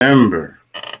Remember,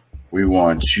 we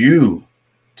want you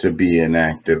to be an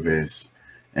activist.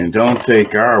 And don't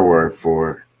take our word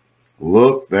for it.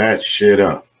 Look that shit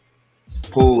up.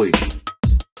 Pulley.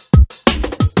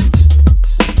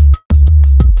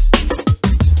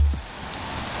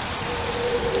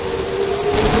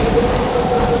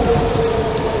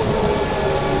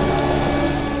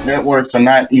 Networks are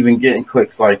not even getting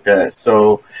clicks like that.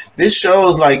 So this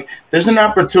shows like there's an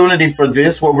opportunity for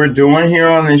this, what we're doing here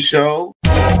on this show.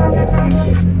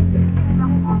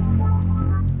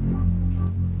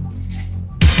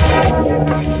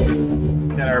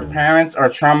 That our parents are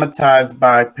traumatized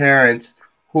by parents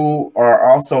who are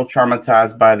also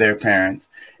traumatized by their parents.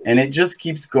 And it just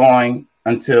keeps going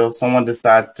until someone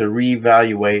decides to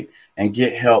reevaluate and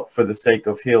get help for the sake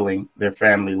of healing their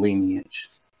family lineage.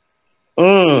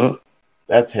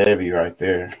 That's heavy right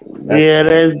there.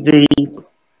 That's deep.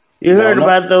 You heard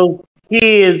about those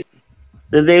kids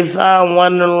that they found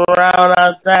wandering around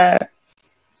outside?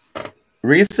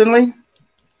 Recently?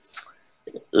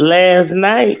 Last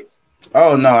night.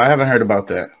 Oh, no, I haven't heard about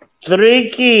that. 3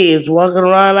 kids walking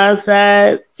around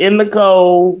outside in the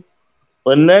cold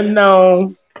with nothing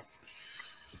on.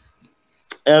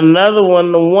 Another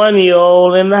one, the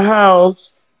 1-year-old in the house.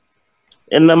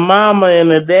 And the mama and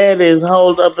the daddy is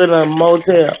holed up in a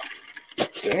motel.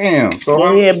 Damn.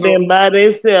 So they had been by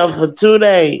themselves for 2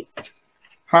 days.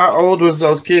 How old was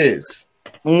those kids?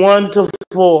 1 to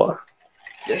 4.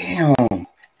 Damn.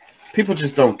 People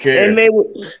just don't care. And they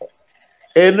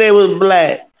was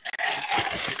black.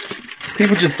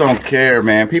 People just don't care,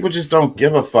 man. People just don't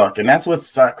give a fuck. And that's what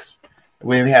sucks.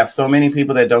 We have so many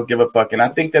people that don't give a fuck. And I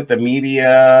think that the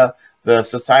media, the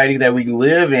society that we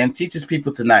live in teaches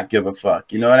people to not give a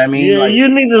fuck. You know what I mean? Yeah, like, you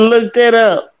need to look that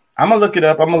up. I'm going to look it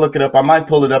up. I might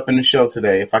pull it up in the show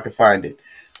today if I can find it.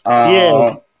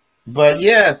 Yeah. But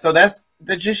yeah, so that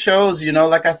just shows, you know,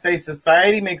 like I say,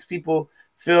 society makes people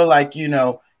feel like, you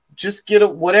know, just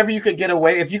whatever you could get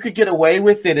away. If you could get away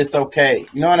with it, it's okay.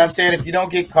 You know what I'm saying? If you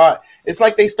don't get caught, it's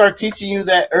like they start teaching you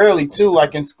that early too,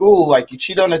 like in school, like you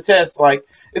cheat on a test, like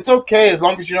it's okay as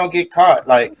long as you don't get caught.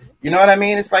 Like, you know what I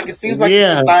mean? It's like, it seems like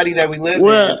the society that we live in.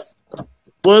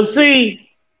 Well, see,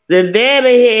 the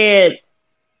daddy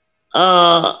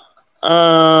had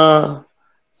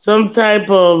some type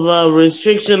of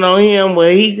restriction on him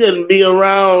where he couldn't be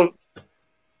around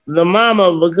the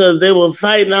mama because they were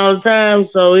fighting all the time.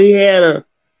 So he had a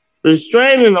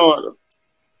restraining order.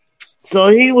 So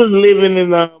he was living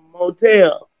in a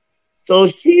motel. So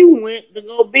she went to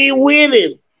go be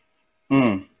with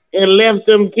him. And left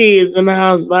them kids in the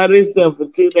house by themselves for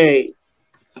 2 days.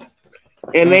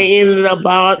 And they ended up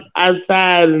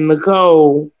outside in the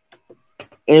cold.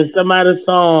 And somebody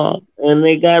saw them. And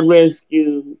they got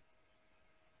rescued.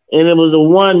 And it was a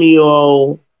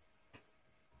 1-year-old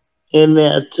in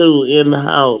there too, in the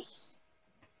house.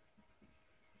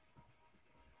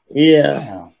 Yeah.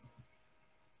 Damn.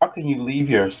 How can you leave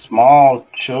your small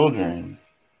children?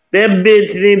 That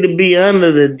bitch need to be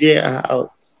under the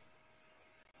jailhouse.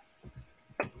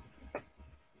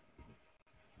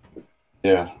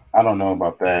 Yeah, I don't know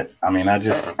about that. I mean, I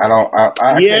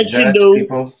can't she do.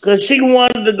 Because she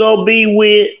wanted to go be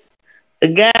with the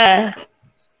guy,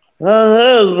 her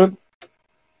husband,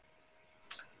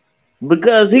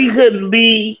 because he couldn't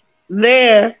be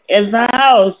there at the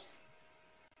house.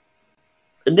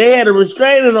 They had a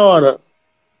restraining order.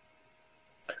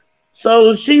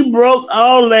 So she broke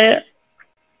all that,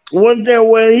 went there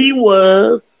where he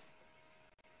was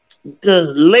to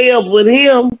lay up with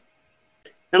him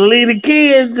and leave the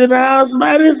kids in the house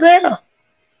by themselves.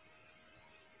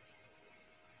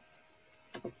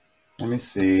 Let me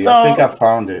see. I think I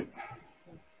found it.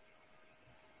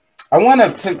 I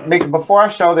want to make, before I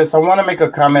show this, I want to make a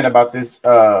comment about this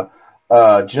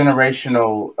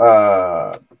generational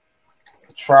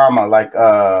trauma. Like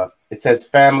it says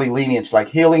family lineage, like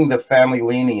healing the family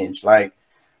lineage. Like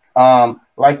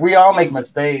we all make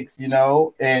mistakes, you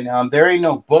know, and there ain't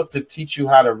no book to teach you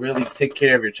how to really take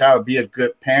care of your child, be a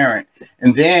good parent.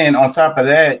 And then on top of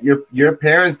that, your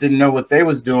parents didn't know what they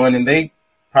was doing, and they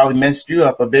probably messed you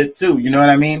up a bit too. You know what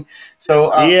I mean?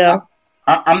 So yeah.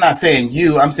 I'm not saying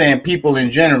you, I'm saying people in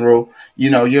general,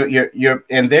 you know, your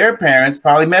and their parents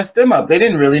probably messed them up. They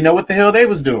didn't really know what the hell they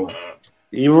was doing.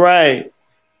 You're right.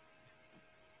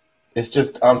 It's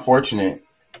just unfortunate.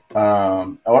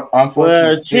 Unfortunate.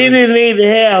 Well, she didn't need to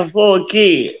have 4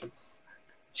 kids.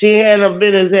 She had no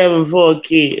business having 4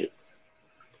 kids.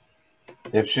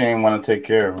 If she ain't want to take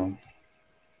care of them.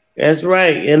 That's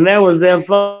right. And that was their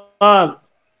father.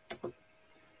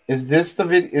 Is this the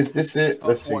video? Is this it?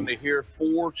 Let's see. To hear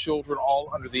 4 children,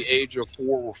 all under the age of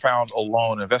 4, were found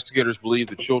alone. Investigators believe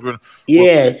the children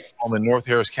were home in North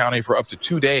Harris County for up to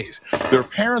 2 days. Their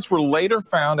parents were later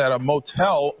found at a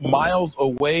motel miles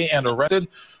away and arrested.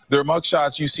 Their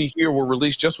mugshots you see here were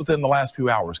released just within the last few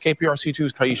hours.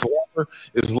 KPRC2's Taisha Walker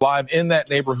is live in that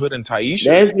neighborhood, and Taisha,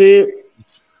 that's it,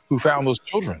 who found those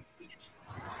children.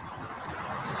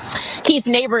 Keith,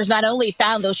 neighbors not only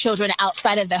found those children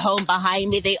outside of the home behind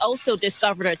me, they also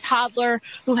discovered a toddler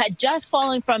who had just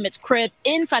fallen from its crib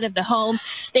inside of the home.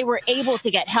 They were able to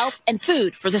get help and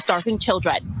food for the starving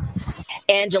children.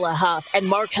 Angela Huff and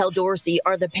Markel Dorsey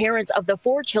are the parents of the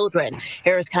 4 children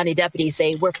Harris County deputies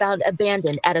say were found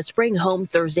abandoned at a spring home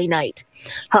Thursday night.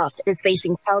 Huff is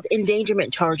facing child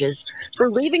endangerment charges for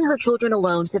leaving her children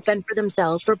alone to fend for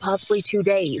themselves for possibly 2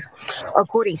 days,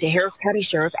 according to Harris County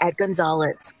Sheriff Ed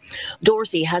Gonzalez.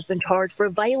 Dorsey has been charged for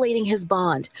violating his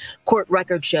bond. Court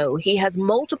records show he has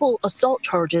multiple assault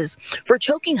charges for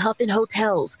choking Huff in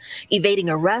hotels, evading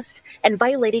arrest, and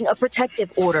violating a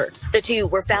protective order. The 2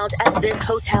 were found at this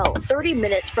hotel, 30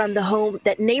 minutes from the home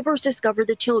that neighbors discovered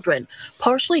the children,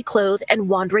 partially clothed and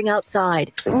wandering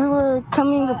outside. We were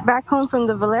coming back home from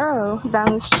the Valero down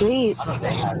the street,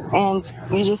 and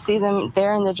you just see them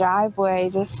there in the driveway,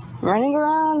 just running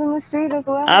around in the street as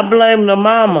well. I blame the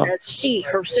mama. As she,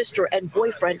 her sister, and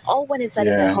boyfriend all went inside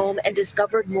of the home and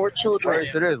discovered more children.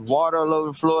 So there's water all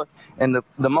over the floor, and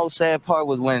the most sad part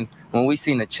was when we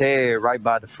seen a chair right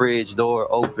by the fridge door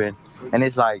open, and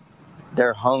it's like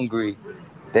they're hungry.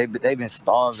 They've been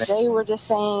starving. They were just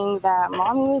saying that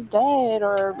mommy was dead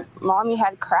or mommy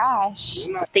had crashed.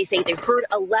 They say they heard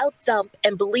a loud thump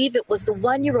and believe it was the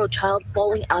 1-year-old child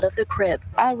falling out of the crib.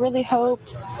 I really hope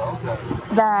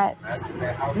that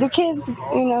the kids,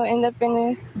 end up in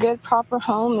a good, proper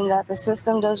home and that the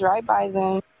system does right by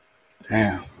them.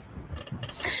 Damn.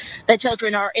 The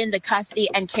children are in the custody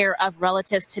and care of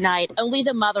relatives tonight. Only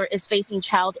the mother is facing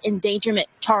child endangerment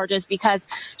charges because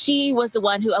she was the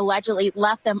one who allegedly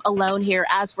left them alone here.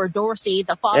 As for Dorsey,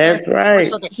 the father was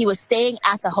told that he was staying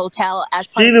at the hotel as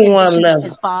part of the condition of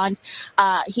his bond.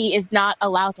 He is not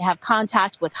allowed to have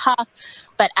contact with Huff,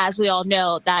 but as we all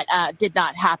know, that did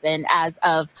not happen as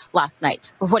of last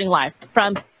night. Reporting live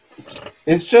from...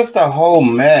 It's just a whole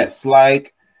mess.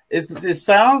 Like, it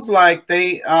sounds like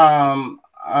they...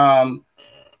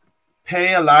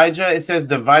 Pay Elijah, it says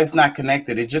device not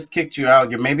connected. It just kicked you out.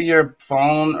 Maybe your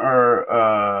phone or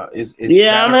is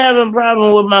I'm having a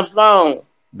problem with my phone.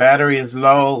 Battery is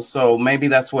low, so maybe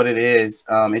that's what it is.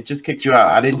 It just kicked you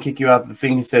out. I didn't kick you out. The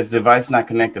thing says device not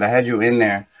connected. I had you in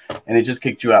there and it just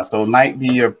kicked you out. So it might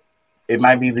be the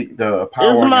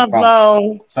power on your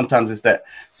phone. Sometimes it's that.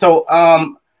 So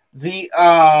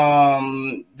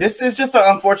this is just an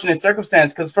unfortunate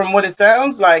circumstance because from what it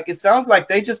sounds like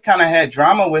they just kind of had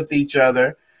drama with each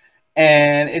other,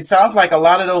 and it sounds like a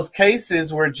lot of those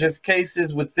cases were just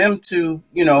cases with them two,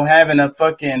 having a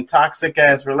fucking toxic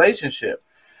ass relationship.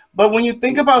 But when you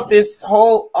think about this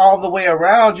all the way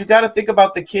around, you got to think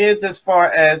about the kids as far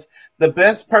as the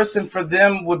best person for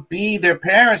them would be their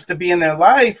parents to be in their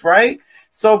life, right?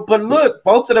 So, but look,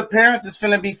 both of the parents is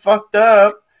finna be fucked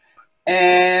up.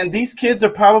 And these kids are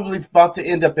probably about to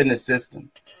end up in the system.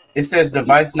 It says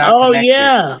device not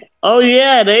connected. Oh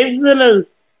yeah, they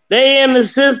in the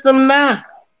system now.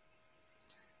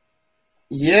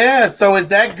 Yeah, so is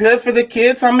that good for the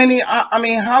kids?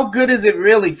 How good is it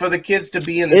really for the kids to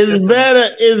be in the system?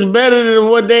 It's better than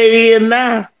what they in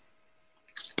now.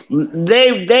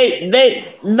 They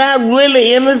not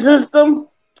really in the system.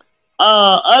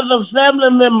 Other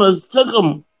family members took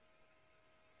them.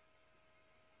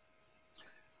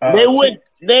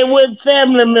 They with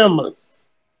family members.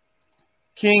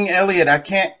 King Elliot, I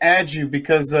can't add you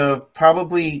because of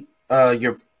probably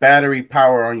your battery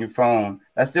power on your phone.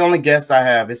 That's the only guess I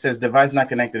have. It says device not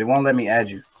connected. It won't let me add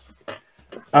you.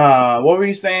 What were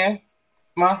you saying,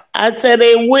 Ma? I said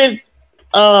they with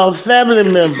family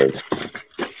members.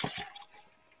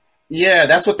 Yeah,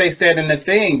 that's what they said in the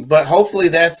thing. But hopefully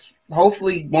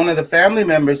one of the family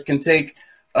members can take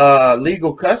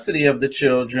legal custody of the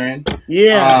children.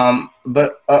 Yeah.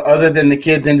 But other than the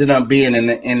kids ended up being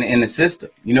in the system,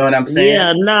 you know what I'm saying?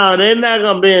 Yeah. No, they're not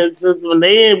gonna be in the system.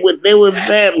 They with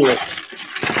family.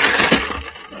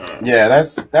 Yeah,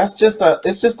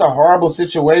 it's just a horrible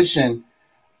situation,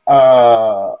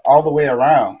 all the way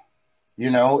around.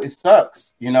 It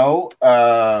sucks. Damn.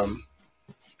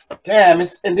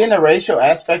 And then the racial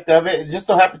aspect of it. It just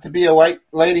so happened to be a white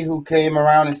lady who came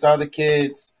around and saw the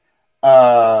kids.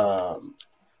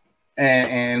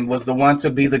 And was the one to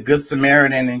be the good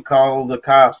Samaritan and call the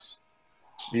cops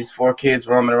These 4 kids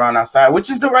roaming around outside, which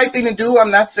is the right thing to do.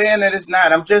 I'm not saying that it's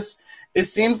not. It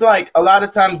seems like a lot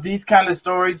of times these kind of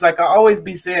stories, like I always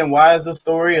be saying, why is a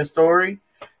story a story?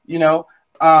 You know,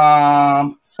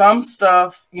 some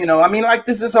stuff, you know, I mean, like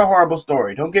this is a horrible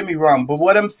story. Don't get me wrong. But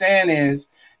what I'm saying is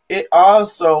it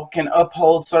also can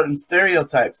uphold certain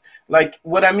stereotypes. Like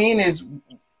what I mean is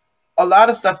a lot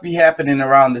of stuff be happening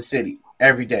around the city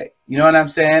every day. You know what I'm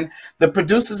saying? The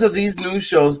producers of these news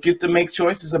shows get to make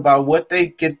choices about what they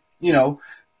get, you know,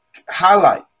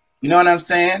 highlight. You know what I'm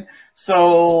saying?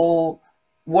 So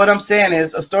what I'm saying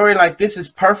is a story like this is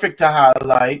perfect to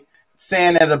highlight,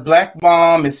 saying that a black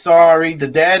mom is sorry, the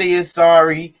daddy is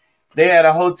sorry, they had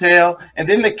a hotel, and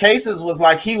then the cases was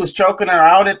like he was choking her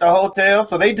out at the hotel.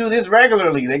 So they do this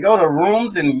regularly. They go to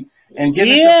rooms and get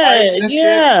into fights and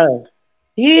shit.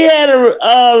 He had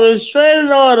a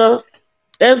restraining order.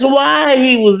 That's why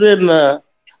he was in the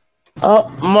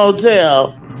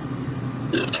motel.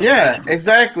 Yeah,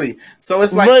 exactly. So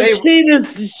it's like, but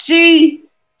she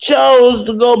chose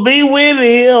to go be with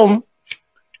him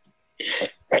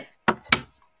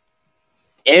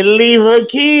and leave her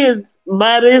kids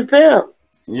by themselves.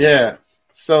 Yeah.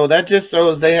 So that just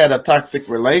shows they had a toxic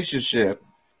relationship,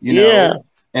 you know. Yeah.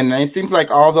 And it seems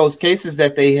like all those cases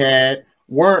that they had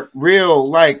weren't real,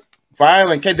 like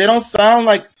violent. They don't sound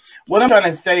like. What I'm trying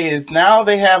to say is now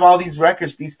they have all these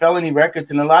records, these felony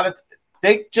records, and a lot of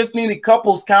they just needed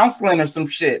couples counseling or some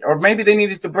shit, or maybe they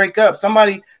needed to break up. Some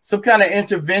kind of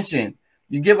intervention.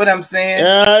 You get what I'm saying?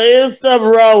 There's something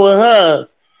wrong with her.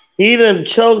 He done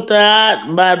choked her out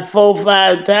about 4 or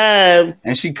 5 times,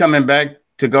 and she coming back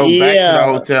to go back to the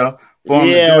hotel for him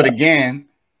to do it again.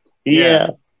 Yeah,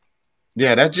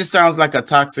 that just sounds like a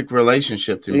toxic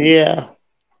relationship to me. Yeah.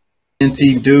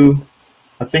 NT do.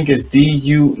 I think it's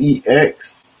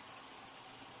DUEX.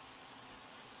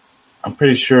 I'm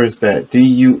pretty sure it's that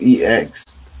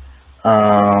DUEX.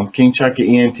 King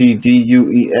Chucky ENT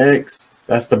DUEX.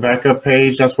 That's the backup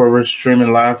page. That's where we're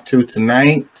streaming live to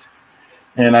tonight.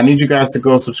 And I need you guys to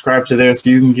go subscribe to there so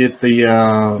you can get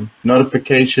the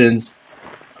notifications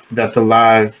that the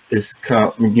live is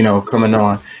coming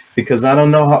on. Because I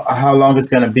don't know how long it's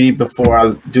going to be before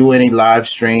I do any live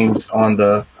streams on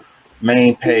the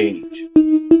main page.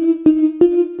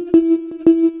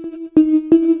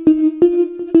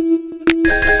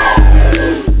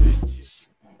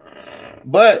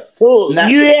 But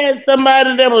you had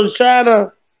somebody that was trying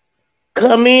to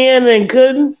come in and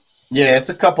couldn't? Yeah, it's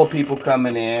a couple people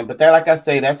coming in, but like I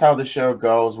say, that's how the show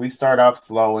goes. We start off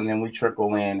slow and then we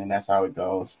trickle in, and that's how it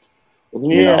goes.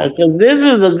 Yeah, because this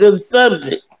is a good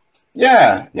subject.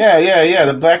 Yeah.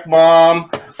 The black mom.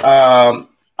 I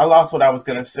lost what I was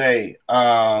gonna say.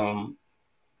 Damn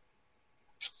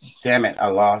it, I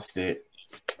lost it.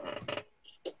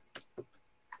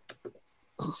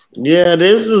 Yeah,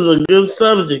 this is a good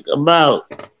subject about.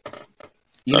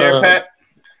 You there, Pat?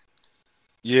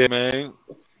 Yeah, man.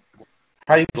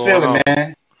 How you feeling,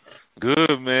 man?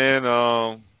 Good,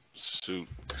 man. Shoot,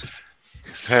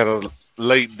 it's had a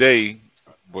late day,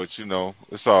 but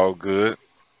it's all good.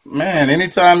 Man,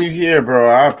 anytime you here, bro,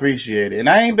 I appreciate it. And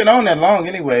I ain't been on that long,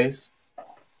 anyways.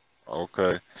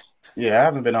 Okay. Yeah, I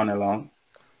haven't been on that long.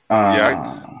 Yeah,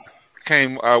 I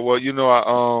came.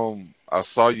 I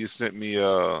saw you sent me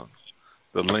the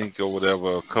link or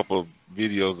whatever, a couple of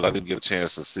videos I didn't get a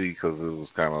chance to see because it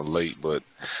was kind of late, but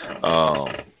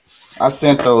I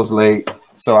sent those late,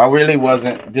 so I really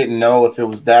didn't know if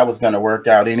that was going to work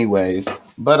out anyways,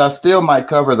 but I still might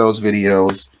cover those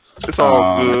videos. It's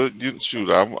all good. You shoot,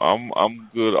 I'm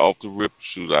good off the rip.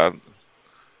 Shoot,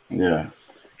 yeah.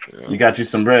 You got you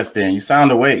some rest in. You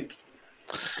sound awake.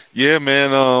 Yeah,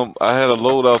 man. I had a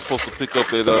load I was supposed to pick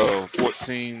up at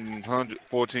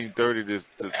 14:30 this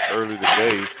early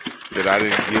today that I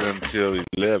didn't get until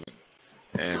 11,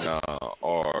 and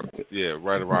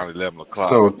right around 11 o'clock.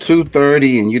 So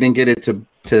 2:30, and you didn't get it to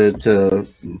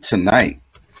tonight.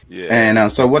 Yeah.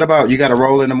 And so what about you? Got to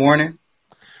roll in the morning?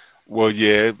 Well,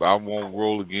 yeah, I won't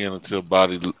roll again until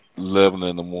about 11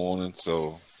 in the morning.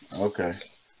 So okay,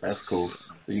 that's cool.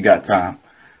 So you got time.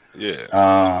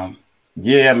 Yeah.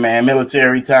 Yeah, man,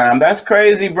 military time. That's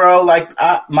crazy, bro. Like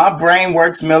my brain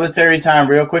works military time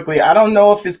real quickly. I don't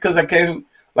know if it's because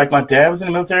my dad was in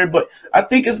the military, but I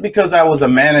think it's because I was a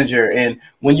manager. And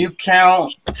when you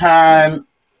count time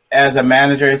as a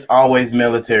manager, it's always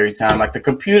military time. Like the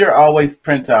computer always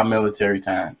prints out military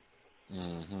time.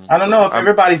 Mm-hmm. I don't know if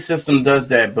everybody's system does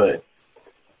that, but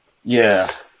yeah.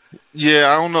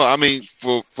 Yeah, I don't know. I mean,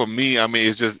 for me,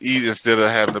 it's just easy instead of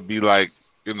having to be like,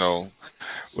 the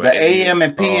AM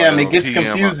and PM, it gets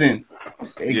confusing.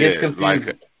 It gets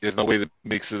confusing. Like, there's no way to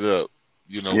mix it up,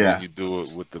 when you do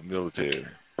it with the military.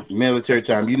 military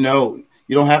time. You know,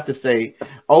 you don't have to say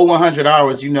 100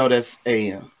 hours. You know that's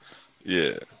AM.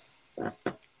 Yeah.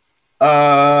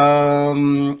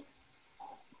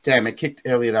 Damn, it kicked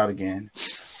Elliot out again.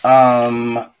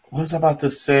 What was I about to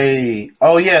say?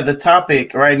 Oh yeah, the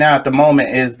topic right now at the moment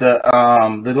is the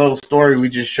little story we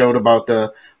just showed about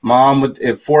the mom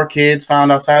with 4 kids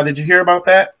found outside. Did you hear about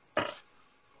that?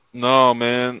 No,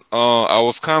 man. I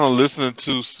was kind of listening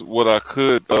to what I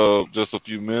could just a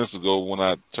few minutes ago when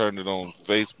I turned it on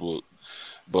Facebook,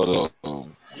 but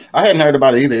I hadn't heard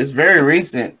about it either. It's very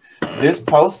recent. This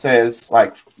post says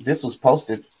like this was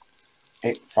posted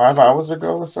 5 hours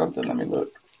ago or something. Let me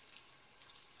look.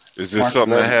 Is this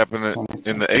something that happened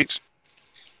in the H?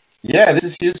 Yeah, this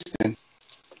is Houston.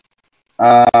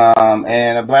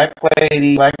 And a black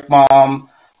lady, black mom,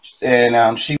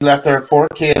 and she left her 4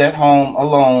 kids at home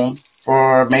alone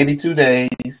for maybe 2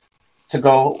 days to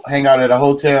go hang out at a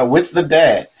hotel with the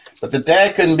dad. But the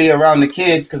dad couldn't be around the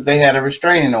kids because they had a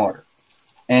restraining order,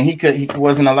 and he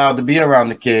wasn't allowed to be around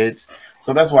the kids.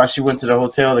 So that's why she went to the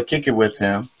hotel to kick it with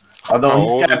him. Although how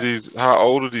old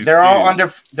are these they're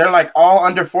kids? They're all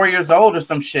under 4 years old or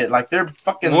some shit. Like they're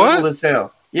fucking little as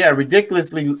hell. Yeah,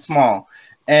 ridiculously small.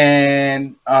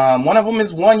 And one of them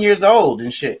is 1 year old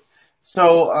and shit.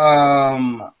 So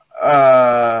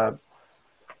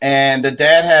and the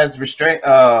dad has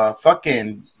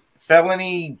fucking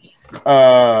felony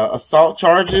assault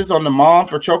charges on the mom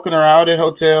for choking her out at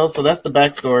hotels. So that's the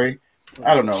backstory.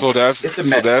 I don't know. So it's a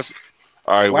mess. So that's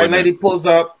all right. White lady pulls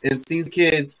up and sees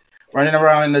kids running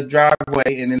around in the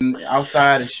driveway and then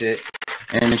outside and shit.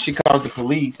 And then she calls the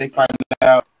police. They find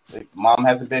out the mom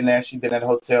hasn't been there. She's been at a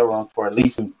hotel room for at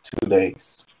least 2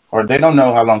 days. Or they don't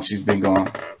know how long she's been gone.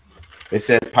 They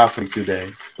said possibly 2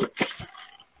 days.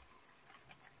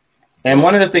 And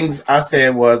one of the things I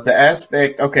said was the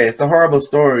aspect, okay, it's a horrible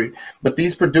story, but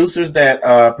these producers that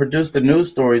produce the news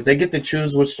stories, they get to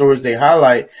choose which stories they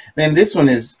highlight. Then this one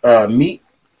is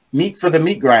meat for the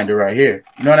meat grinder right here.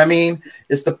 You know what I mean?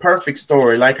 It's the perfect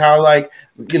story. Like how, like,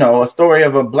 you know, a story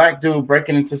of a black dude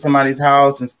breaking into somebody's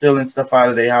house and stealing stuff out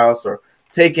of their house or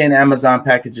taking Amazon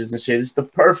packages and shit. It's the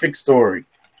perfect story.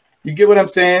 You get what I'm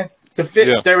saying? To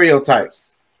fit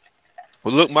stereotypes.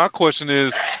 Well, look, my question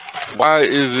is, why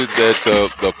is it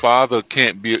that the father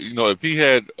can't be, you know, if he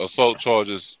had assault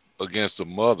charges against the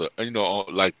mother, you know,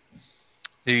 like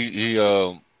he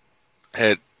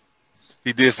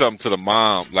did something to the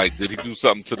mom, like did he do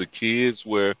something to the kids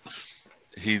where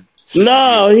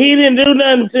No, he didn't do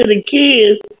nothing to the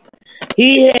kids.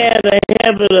 He had a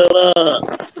habit of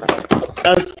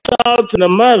assaulting the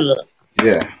mother.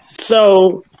 Yeah.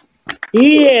 So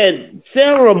he had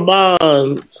several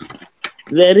bonds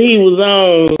that he was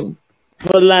on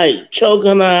for like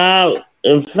choking her out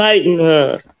and fighting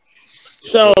her.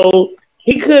 So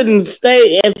he couldn't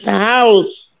stay at the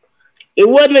house. It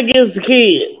wasn't against the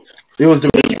kids. It was the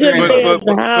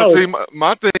but see,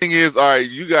 my thing is, all right,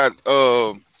 you got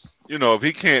you know, if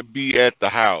he can't be at the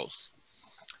house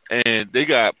and they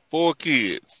got 4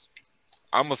 kids,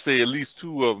 I'm gonna say at least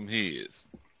 2 of them his.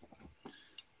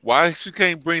 Why she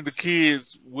can't bring the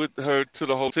kids with her to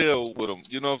the hotel with him?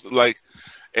 You know, like,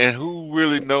 and who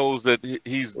really knows that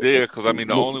he's there? Because I mean,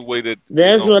 the only way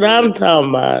that's what I'm talking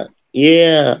about.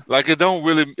 Yeah, like it don't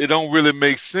really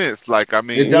make sense. Like I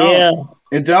mean, it don't.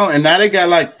 And now they got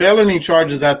like felony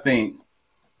charges, I think.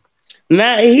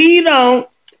 Now he don't,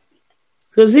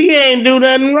 because he ain't do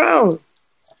nothing wrong.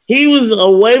 He was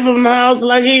away from the house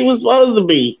like he was supposed to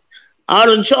be. All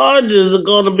the charges are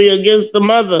going to be against the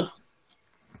mother.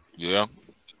 Yeah.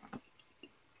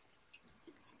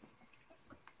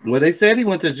 Well, they said he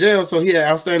went to jail, so he had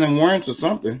outstanding warrants or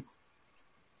something.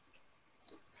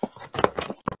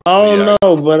 I don't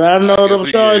know, but I know the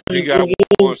charges. He got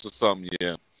warrants or something,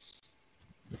 yeah.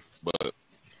 But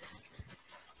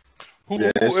who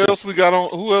else we got on?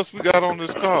 Who else we got on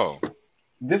this call?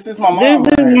 This is my mom.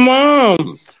 This is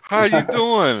Mom. How you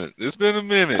doing? It's been a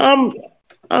minute.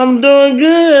 I'm doing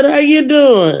good. How you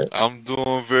doing? I'm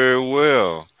doing very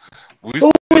well.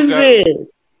 Who is this?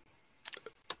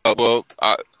 Well,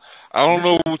 I don't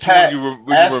know which one you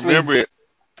remember it.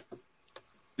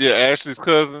 Yeah, Ashley's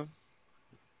cousin.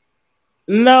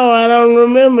 No, I don't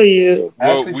remember you.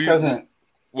 Ashley's cousin.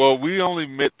 Well, we only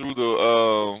met through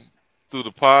the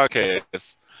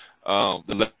podcast.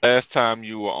 The last time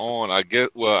you were on, I guess.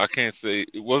 Well, I can't say.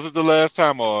 Was it the last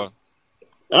time or?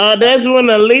 That's when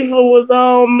Alifa was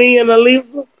on. Me and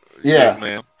Alifa. Yeah, yes,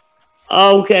 ma'am.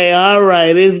 Okay, all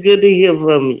right. It's good to hear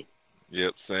from you.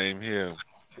 Yep, same here.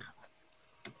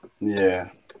 Yeah.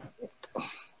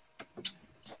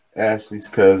 Ashley's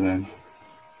cousin.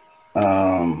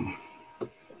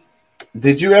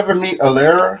 Did you ever meet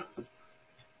Alara?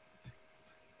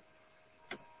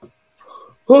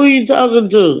 Who are you talking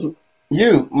to?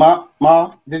 You, Ma.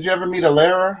 Did you ever meet a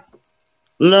Lara?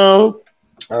 No.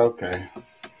 Okay.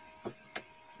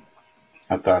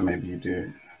 I thought maybe you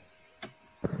did.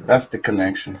 That's the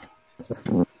connection.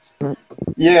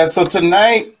 Yeah, so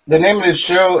tonight, the name of the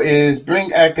show is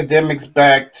Bring Academics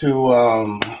Back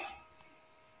to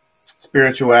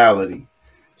Spirituality.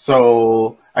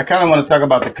 So I kind of want to talk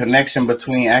about the connection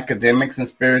between academics and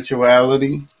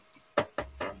spirituality.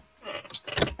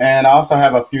 And I also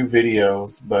have a few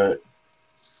videos, but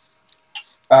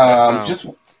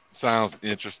sounds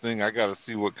interesting. I got to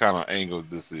see what kind of angle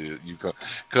this is.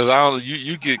 Because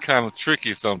you get kind of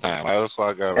tricky sometimes. That's why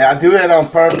I do that on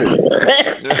purpose. So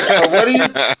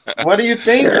what do you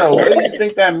think though? What do you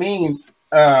think that means?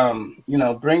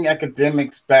 Bring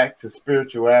academics back to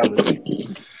spirituality.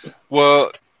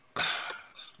 Well,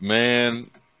 man,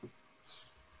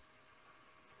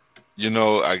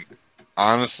 I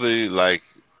honestly like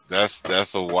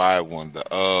that's a wide one.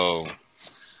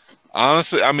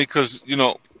 Honestly, I mean, because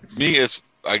me as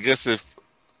I guess if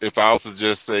I was to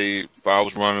just say if I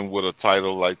was running with a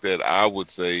title like that, I would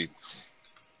say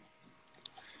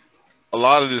a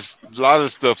lot of this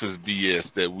stuff is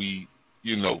BS that we,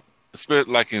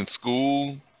 especially like in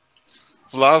school.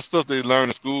 It's a lot of stuff they learn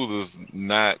in school is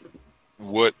not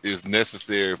what is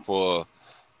necessary for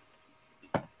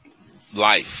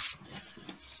life.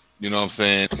 You know what I'm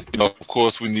saying? Of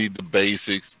course we need the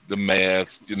basics, the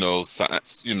math,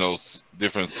 science,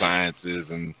 different sciences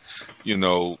and,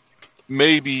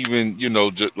 maybe even,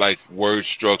 just like word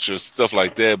structure, stuff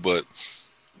like that. But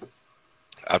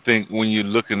I think when you're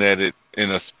looking at it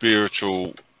in a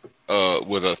spiritual,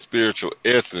 with a spiritual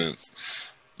essence,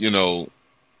 to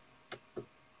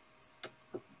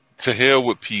hell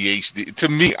with PhD. To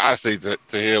me, I say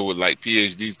to hell with like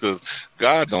PhDs because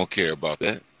God don't care about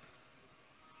that.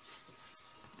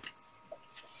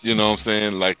 You know what I'm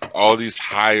saying? Like all these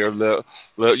higher level,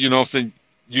 you know what I'm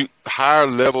saying? Higher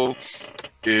level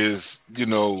is,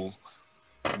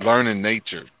 learning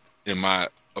nature, in my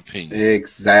opinion.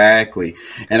 Exactly.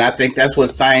 And I think that's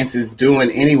what science is doing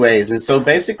anyways. And so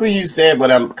basically you said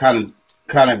what I'm kind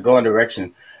of going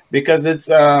direction because it's,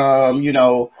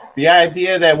 the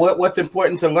idea that what's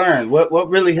important to learn, what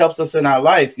really helps us in our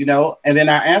life, and then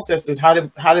our ancestors, how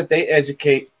did they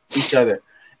educate each other?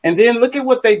 And then look at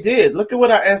what they did. Look at what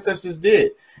our ancestors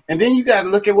did. And then you got to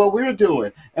look at what we're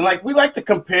doing. And like, we like to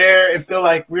compare and feel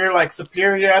like we're like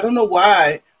superior. I don't know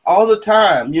why all the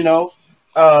time,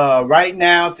 right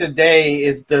now, today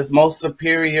is the most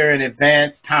superior and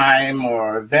advanced time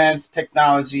or advanced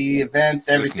technology, advanced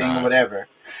everything or whatever.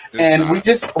 And we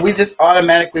just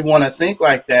automatically want to think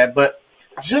like that. But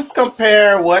just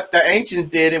compare what the ancients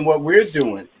did and what we're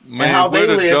doing and how they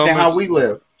lived and how we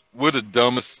live. We're the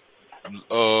dumbest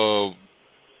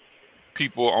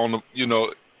people on the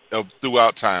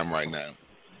throughout time right now.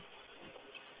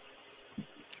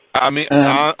 I mean,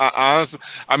 I honestly,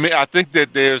 I think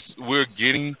that we're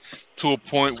getting to a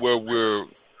point where we're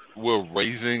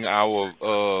raising our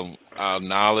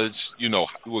knowledge.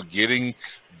 We're getting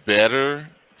better,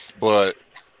 but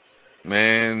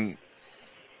man.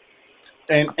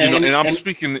 And I'm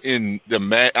speaking in the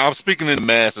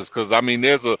masses because I mean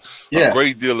there's a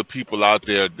great deal of people out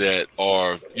there that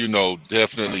are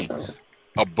definitely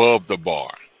above the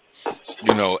bar,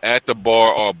 at the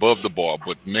bar or above the bar.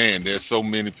 But man, there's so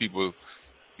many people,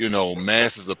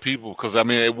 masses of people. Because I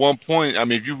mean, at one point, I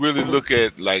mean, if you really look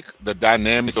at like the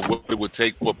dynamics of what it would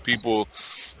take for people,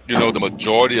 the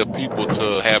majority of people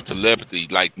to have telepathy,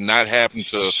 like not having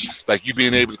to, like you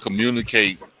being able to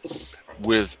communicate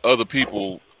with other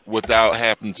people without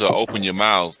having to open your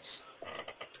mouth,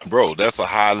 bro, that's a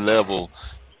high level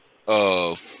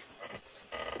of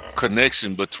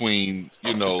connection between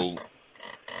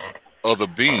other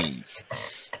beings.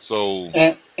 So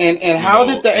and how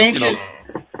did the ancient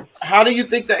how do you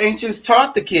think the ancients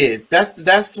taught the kids?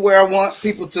 That's where I want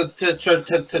people to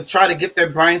try to get their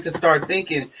brain to start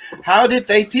thinking. How did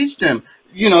they teach them?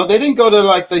 They didn't go to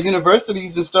like the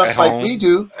universities and stuff like we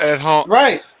do at home,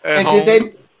 right?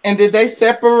 And did they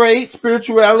separate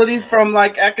spirituality from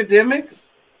like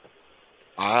academics?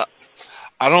 I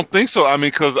don't think so. I mean,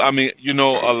 because I mean,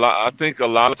 I think a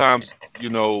lot of times,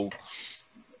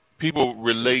 people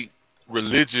relate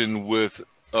religion with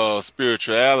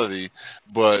spirituality,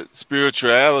 but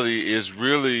spirituality is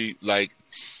really like,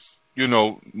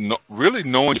 really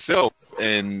knowing yourself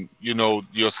and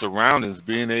your surroundings,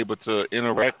 being able to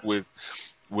interact with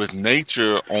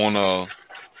nature on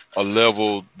a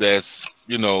level that's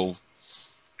finding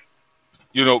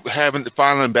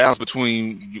a balance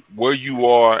between where you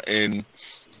are and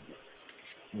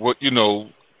what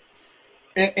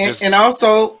And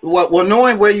also, well,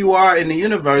 knowing where you are in the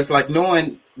universe, like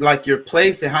knowing like your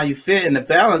place and how you fit in the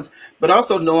balance, but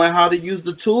also knowing how to use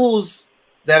the tools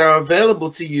that are available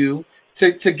to you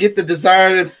to get the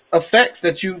desired effects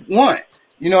that you want.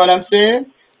 You know what I'm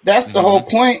saying? That's the whole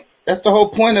point. That's the whole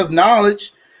point of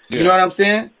knowledge. Yeah. You know what I'm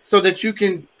saying? So that you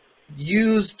can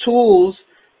use tools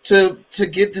to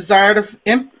get desired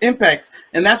impacts.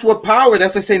 And that's what power,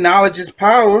 that's I say knowledge is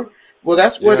power. Well,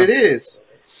 that's what it is.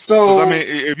 So I mean,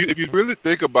 if you really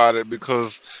think about it,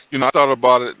 because I thought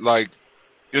about it like,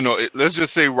 let's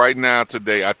just say right now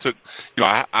today, I took,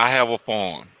 I have a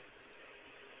farm,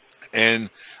 and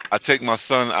I take my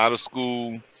son out of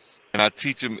school, and I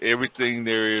teach him everything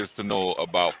there is to know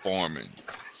about farming.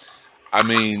 I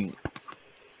mean,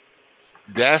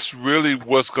 that's really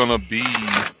what's gonna be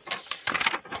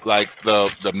like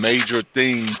the major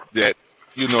thing that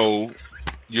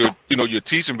you're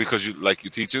teaching, because you're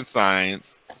teaching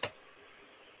science,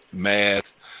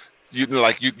 math,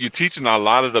 you're teaching a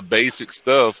lot of the basic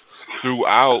stuff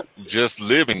throughout just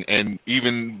living, and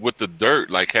even with the dirt,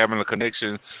 like having a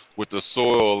connection with the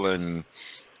soil and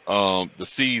the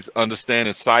seeds,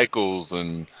 understanding cycles,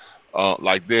 and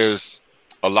like there's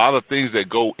a lot of things that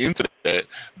go into that,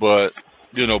 but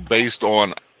based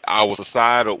on our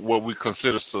societal, what we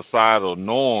consider societal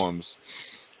norms,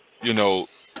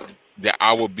 that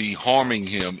I would be harming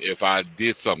him if I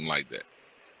did something like that.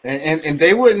 And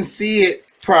they wouldn't see it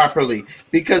properly,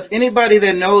 because anybody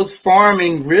that knows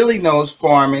farming really knows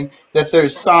farming, that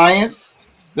there's science,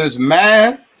 there's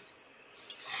math,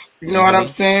 you know what I'm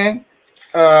saying?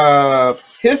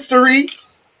 History,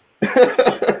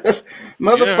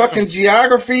 motherfucking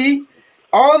geography,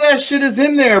 all that shit is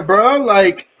in there, bro.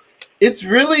 Like, it's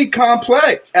really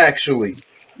complex, actually.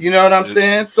 You know what I'm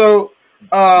saying? So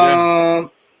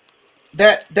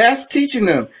that's teaching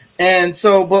them. And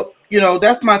so, but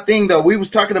that's my thing though. We was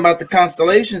talking about the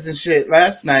constellations and shit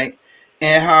last night,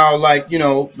 and how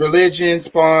religion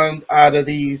spawned out of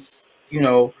these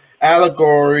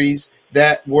allegories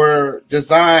that were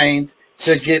designed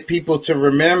to get people to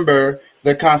remember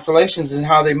the constellations and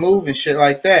how they move and shit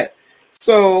like that.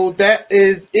 So that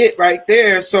is it right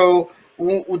there. So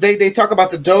they talk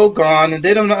about the Dogon, and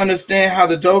they don't understand how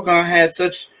the Dogon had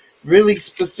such really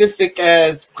specific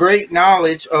as great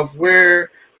knowledge of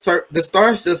where the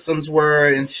star systems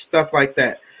were and stuff like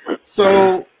that.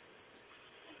 So,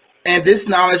 and this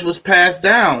knowledge was passed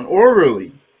down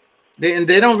orally.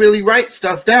 They don't really write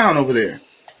stuff down over there.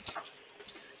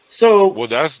 So, well,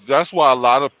 that's why a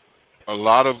lot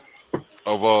of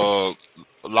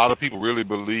people really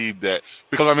believe that,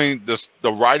 because I mean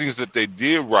the writings that they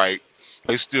did write,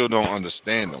 they still don't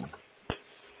understand them,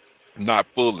 not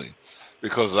fully,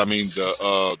 because I mean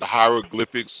the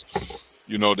hieroglyphics,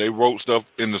 they wrote stuff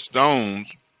in the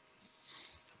stones,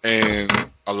 and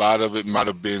a lot of it might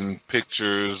have been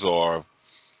pictures or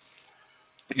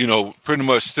pretty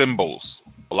much symbols,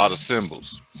 a lot of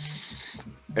symbols.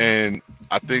 And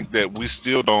I think that we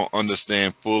still don't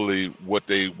understand fully what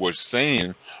they were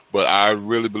saying, but I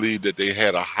really believe that they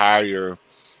had a higher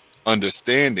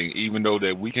understanding, even though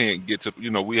that we can't get to,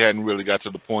 we hadn't really got to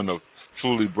the point of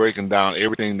truly breaking down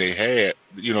everything they had,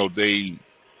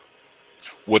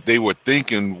 what they were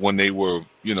thinking when they were,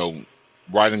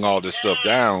 writing all this stuff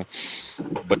down.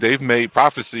 But they've made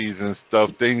prophecies and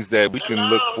stuff, things that we can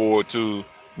look forward to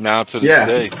now to this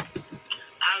day. I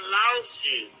lost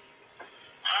you.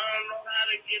 I don't know how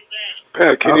to get back.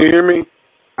 Pat, can you hear me?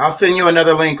 I'll send you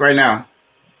another link right now.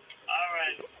 All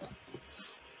right.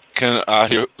 Can I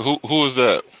hear who is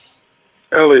that?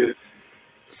 Elliot.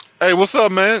 Hey, what's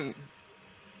up, man?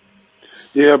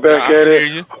 Yeah, back at it.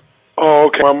 Hear you. Oh,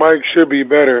 okay. My mic should be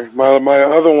better. My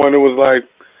other one, it was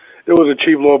a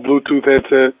cheap little Bluetooth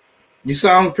headset. You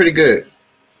sound pretty good.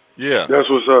 Yeah. That's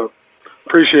what's up.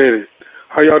 Appreciate it.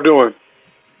 How y'all doing?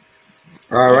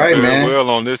 All right, man. Well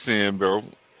on this end, bro.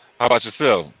 How about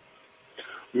yourself?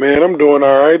 Man, I'm doing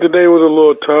all right. Today was a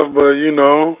little tough, but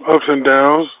ups and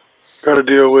downs. Got to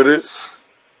deal with it.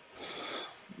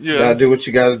 Yeah. Gotta do what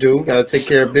you gotta do. Gotta take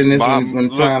care of business when the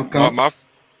time comes.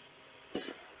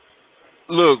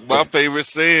 My favorite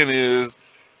saying is,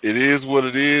 "It is what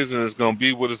it is, and it's gonna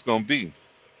be what it's gonna be."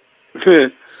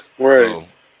 Right. So,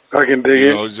 I can dig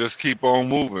it. Just keep on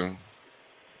moving.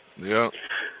 Yeah.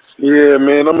 Yeah,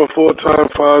 man. I'm a full-time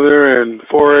father and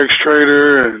Forex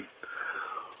trader, and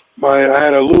I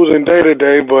had a losing day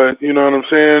today, but you know what I'm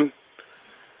saying?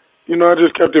 I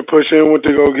just kept it pushing, went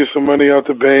to go get some money out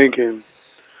the bank, and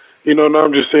now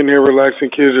I'm just sitting here relaxing.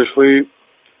 Kids are asleep.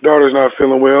 Daughter's not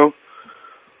feeling well,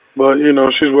 but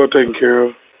she's well taken care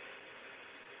of.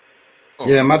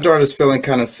 Yeah, my daughter's feeling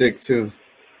kind of sick too.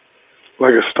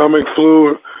 like a stomach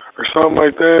flu or something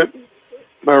like that.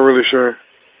 Not really sure.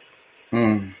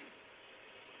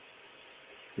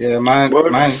 Yeah,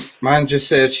 mine just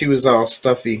said she was all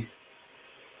stuffy.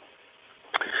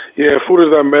 Yeah, food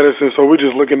is not medicine, so we're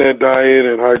just looking at diet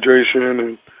and hydration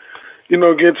and,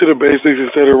 get to the basics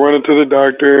instead of running to the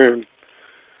doctor and,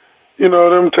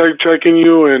 them checking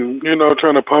you and,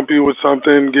 trying to pump you with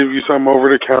something, give you something over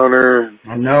the counter.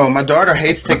 I know. My daughter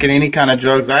hates taking any kind of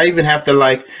drugs. I even have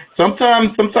to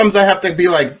sometimes I have to be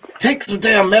like, take some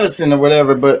damn medicine or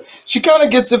whatever, but she kind of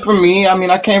gets it from me. I mean,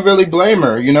 I can't really blame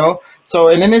her, So,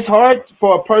 and then it's hard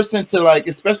for a person to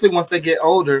especially once they get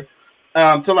older,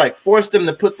 to force them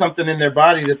to put something in their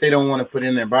body that they don't want to put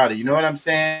in their body. You know what I'm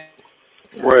saying?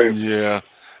 Right. Yeah.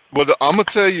 But I'm gonna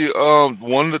tell you,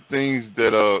 one of the things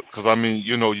that, because I mean,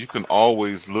 you can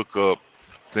always look up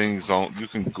things you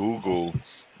can Google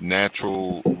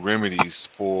natural remedies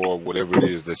for whatever it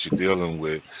is that you're dealing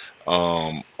with,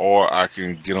 or I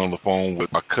can get on the phone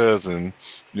with my cousin.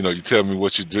 You tell me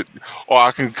what you did, or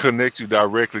I can connect you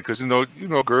directly because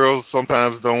girls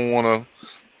sometimes don't want to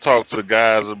talk to the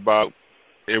guys about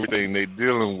everything they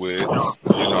dealing with.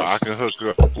 I can hook her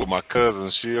up with my cousin.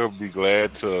 She'll be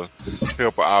glad to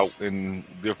help her out in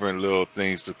different little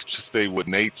things to stay with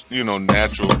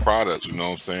natural products. You know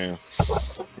what I'm saying?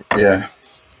 Yeah.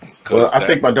 Well, I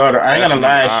think my daughter, I ain't gonna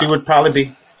lie,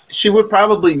 she would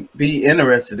probably be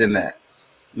interested in that,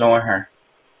 knowing her.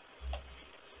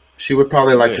 She would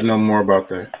probably like to know more about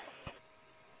that.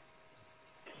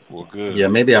 Well, good. Yeah,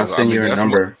 maybe I'll send you her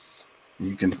number.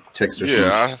 You can text her.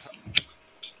 Yeah.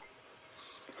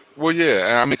 Well,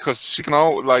 yeah, I mean, because she can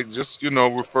all just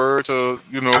refer to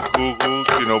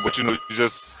Google, but you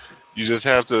just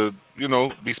have to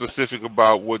be specific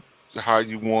about how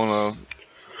you want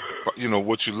to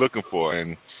what you're looking for,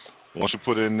 and once you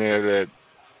put in there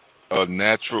that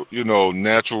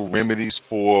natural remedies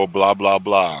for blah blah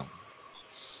blah.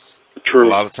 True. A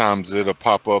lot of times it'll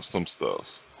pop up some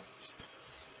stuff.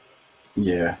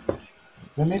 Yeah.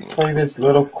 Let me play this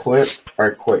little clip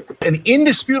right quick. An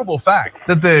indisputable fact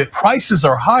that the prices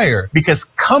are higher because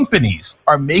companies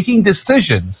are making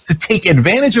decisions to take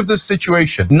advantage of this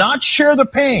situation, not share the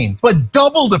pain, but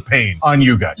double the pain on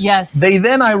you guys. Yes. They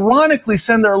then ironically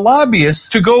send their lobbyists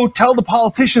to go tell the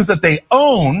politicians that they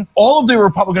own all of the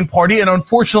Republican Party and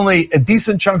unfortunately a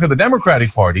decent chunk of the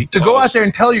Democratic Party to go out there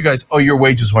and tell you guys, oh, your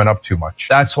wages went up too much.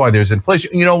 That's why there's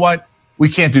inflation. You know what? We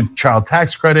can't do child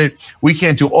tax credit. We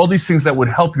can't do all these things that would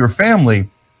help your family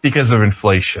because of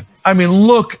inflation. I mean,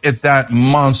 look at that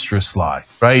monstrous lie,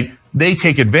 right? They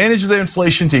take advantage of the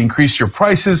inflation to increase your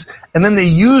prices, and then they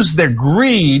use their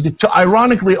greed to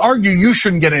ironically argue you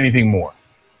shouldn't get anything more.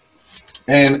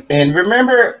 And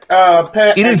remember,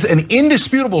 Pat, it is an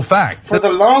indisputable fact. For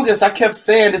the longest, I kept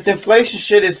saying this inflation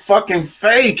shit is fucking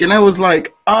fake, and I was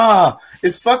like,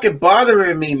 it's fucking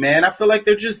bothering me, man. I feel like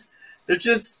they're just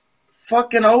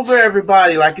fucking over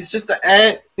everybody. Like it's just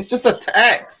a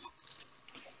tax.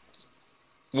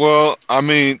 Well, I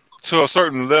mean, to a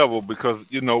certain level, because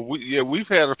we've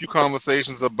had a few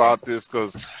conversations about this.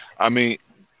 Because I mean,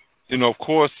 of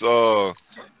course,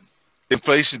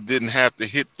 inflation didn't have to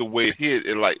hit the way it hit.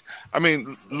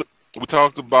 We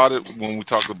talked about it when we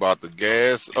talked about the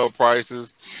gas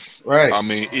prices. Right. I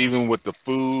mean, even with the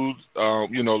food,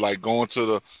 like going to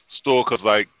the store, because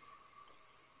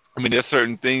there's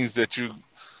certain things that you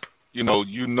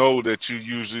that you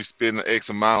usually spend an X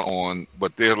amount on,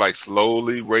 but they're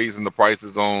slowly raising the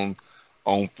prices on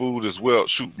food as well.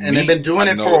 And they've been doing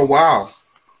it for a while.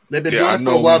 They've been doing it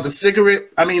for a while.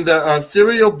 The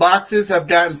cereal boxes have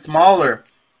gotten smaller.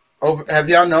 Have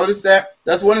y'all noticed that?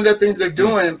 That's one of the things they're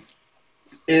doing.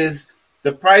 Is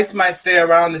the price might stay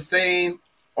around the same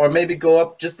or maybe go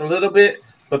up just a little bit,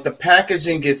 but the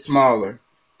packaging gets smaller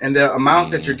and the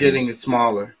amount that you're getting is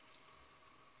smaller.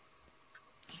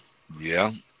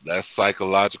 Yeah, that's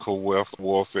psychological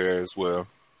warfare as well.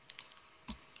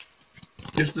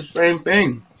 It's the same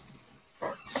thing.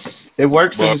 It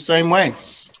works in the same way.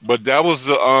 But that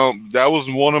was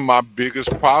one of my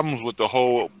biggest problems with the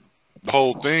whole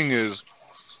thing is,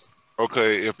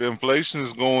 okay, if inflation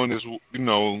is going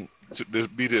to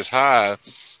be this high,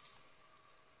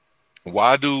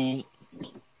 why do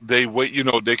they wait?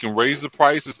 They can raise the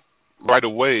prices right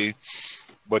away,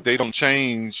 but they don't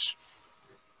change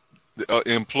the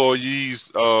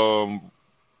employees'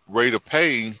 rate of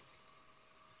pay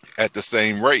at the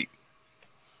same rate.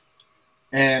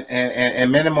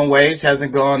 And minimum wage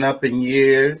hasn't gone up in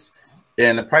years,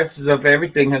 and the prices of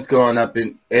everything has gone up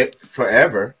in it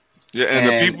forever. Yeah,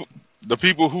 and the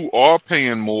people who are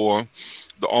paying more,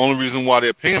 the only reason why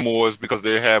they're paying more is because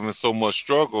they're having so much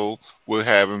struggle with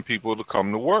having people to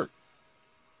come to work.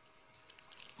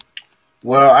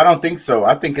 Well, I don't think so.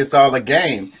 I think it's all a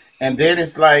game. And then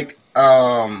it's like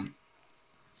the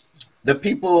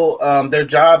people, their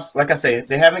jobs, like I say,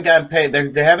 they haven't gotten paid.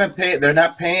 They haven't paid. They're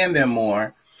not paying them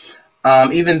more,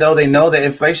 even though they know that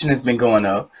inflation has been going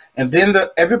up. And then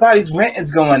everybody's rent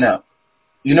is going up.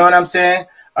 You know what I'm saying?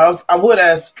 I would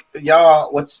ask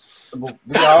y'all,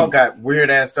 we all got weird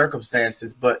ass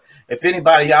circumstances, but if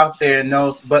anybody out there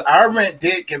knows, but our rent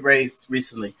did get raised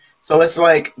recently. So it's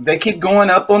like they keep going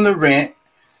up on the rent,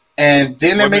 and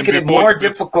then they're making it more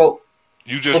difficult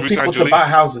for people to buy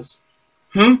houses.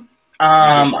 Yeah.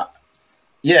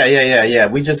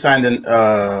 We just signed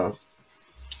a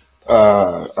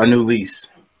new lease.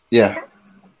 Yeah.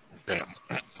 Damn.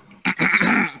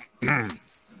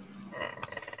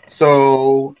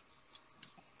 So,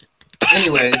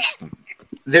 anyways,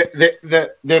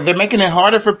 they're making it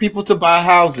harder for people to buy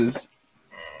houses.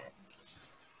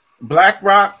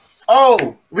 BlackRock.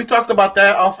 Oh, we talked about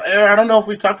that off air. I don't know if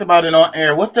we talked about it on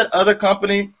air. What's that other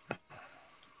company?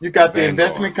 You got the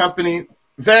investment company,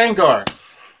 Vanguard.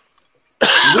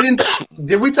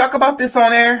 Did we talk about this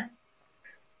on air?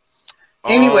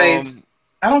 Anyways,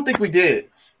 I don't think we did.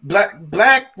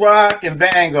 BlackRock and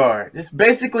Vanguard. It's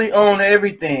basically own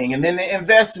everything, and then the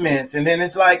investments, and then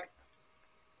it's like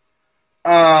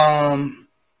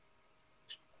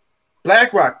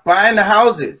BlackRock buying the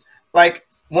houses. Like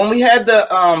when we had the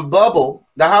bubble,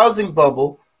 the housing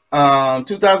bubble,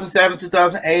 2007,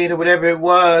 2008, or whatever it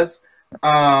was,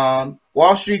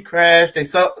 Wall Street crashed. They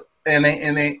sold, and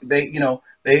they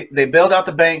bailed out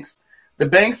the banks. The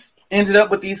banks ended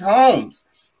up with these homes,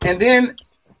 and then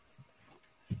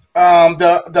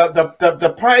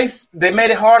the price, they made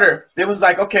it harder. They was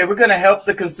like, okay, we're gonna help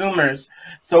the consumers.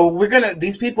 So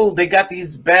these people, they got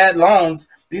these bad loans.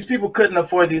 These people couldn't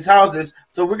afford these houses.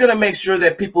 So we're gonna make sure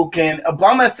that people can.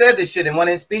 Obama said this shit in one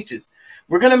of his speeches.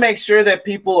 We're gonna make sure that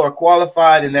people are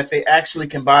qualified and that they actually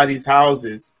can buy these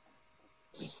houses.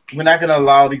 We're not gonna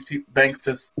allow these banks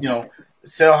to,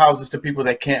 sell houses to people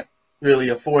that can't really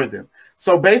afford them.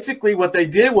 So basically, what they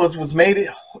did was made it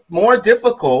more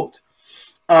difficult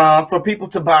for people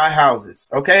to buy houses.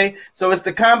 Okay, so it's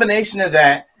the combination of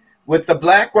that with the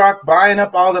BlackRock buying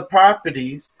up all the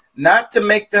properties, not to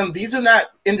make them. These are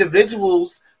not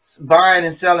individuals buying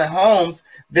and selling homes.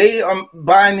 They are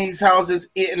buying these houses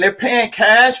and they're paying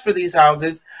cash for these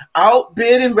houses,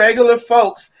 outbidding regular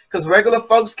folks, because regular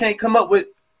folks can't come up with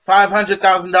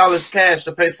 $500,000 cash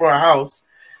to pay for a house.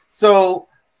 So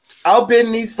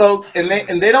outbidding these folks, and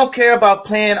they don't care about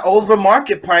paying over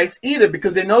market price either,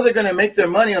 because they know they're going to make their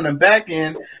money on the back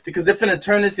end, because they're going to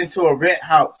turn this into a rent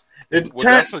house.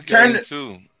 That's a game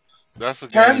too. That's a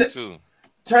game too.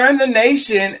 Turn the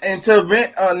nation into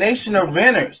a nation of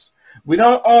renters. We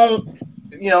don't own,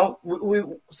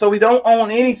 so we don't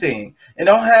own anything and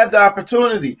don't have the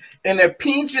opportunity. And they're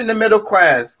pinching the middle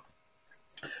class.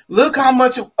 Look how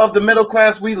much of the middle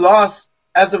class we lost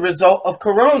as a result of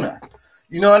Corona.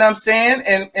 You know what I'm saying?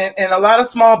 And a lot of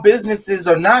small businesses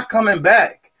are not coming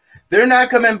back. They're not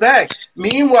coming back.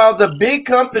 Meanwhile, the big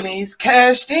companies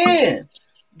cashed in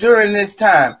during this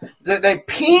time. They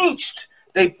pinched.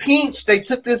 They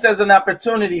took this as an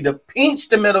opportunity to pinch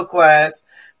the middle class,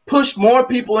 push more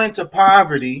people into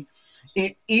poverty.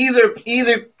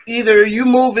 Either you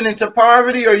moving into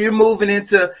poverty or you're moving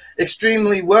into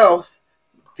extremely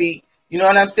wealthy. You know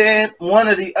what I'm saying? One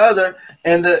or the other,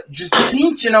 and just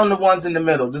pinching on the ones in the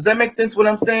middle. Does that make sense what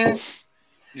I'm saying?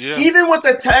 Yeah. Even with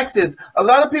the taxes, a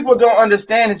lot of people don't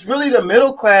understand it's really the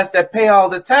middle class that pay all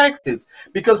the taxes,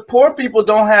 because poor people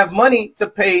don't have money to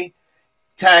pay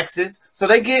taxes, so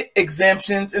they get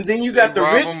exemptions, and then you got the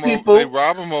rich people. They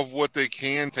rob them of what they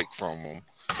can take from them,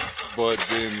 but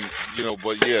then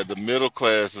the middle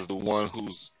class is the one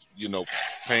who's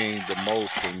paying the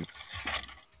most and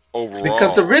overall.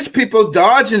 Because the rich people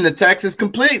dodging the taxes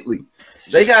completely.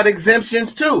 They got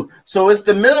exemptions too. So it's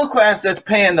the middle class that's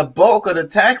paying the bulk of the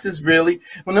taxes, really.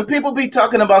 When the people be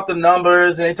talking about the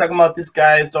numbers and they talking about this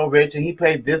guy is so rich and he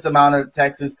paid this amount of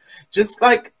taxes, just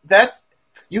like that's,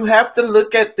 you have to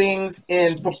look at things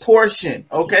in proportion,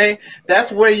 okay?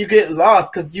 That's where you get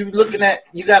lost, because you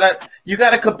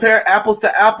gotta compare apples to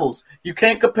apples. You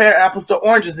can't compare apples to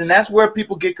oranges, and that's where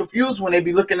people get confused when they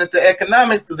be looking at the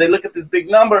economics, because they look at this big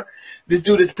number. This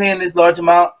dude is paying this large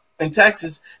amount in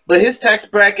taxes, but his tax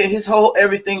bracket, his whole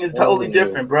everything is totally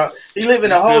different, bro. He live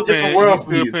in a whole different world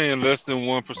from you. Still paying less than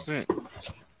 1%.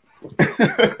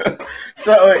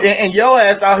 So, and your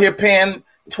ass out here paying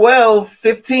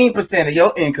 12-15% of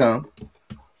your income.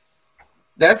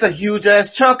 That's a huge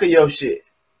ass chunk of your shit.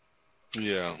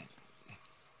 Yeah.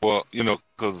 Well,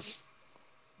 because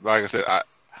like I said,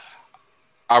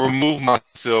 I removed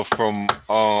myself from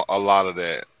a lot of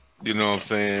that. You know what I'm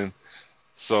saying?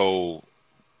 So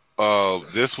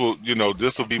this will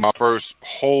be my first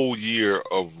whole year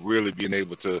of really being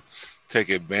able to take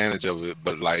advantage of it.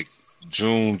 But like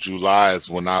June, July is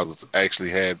when I was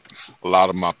actually had a lot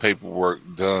of my paperwork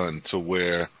done to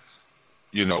where,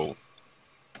 you know,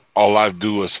 all I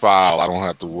do is file. I don't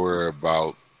have to worry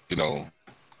about, you know,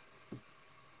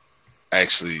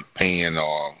 actually paying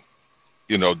or,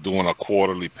 you know, doing a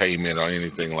quarterly payment or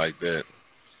anything like that.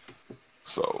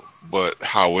 So, but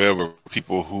however,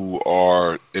 people who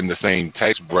are in the same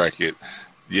tax bracket,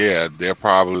 yeah, they're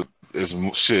probably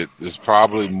it's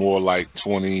probably more like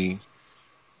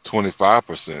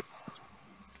 20-25%.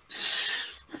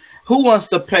 Who wants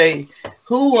to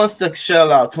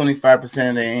shell out 25%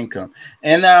 of their income?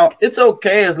 And now it's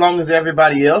okay as long as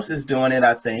everybody else is doing it,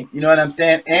 I think. You know what I'm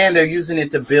saying? And they're using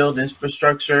it to build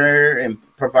infrastructure and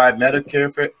provide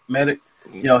healthcare for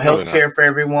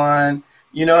everyone.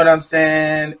 You know what I'm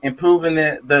saying? Improving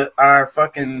our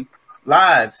fucking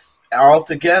lives all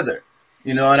together.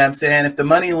 You know what I'm saying? If the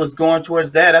money was going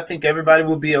towards that, I think everybody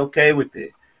would be okay with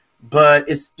it. But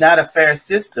it's not a fair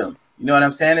system. You know what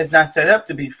I'm saying? It's not set up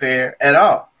to be fair at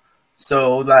all.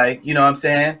 So, like, you know what I'm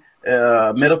saying?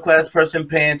 Middle class person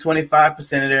paying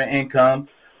 25% of their income,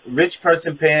 rich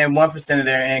person paying 1% of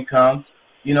their income.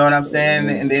 You know what I'm saying?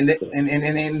 And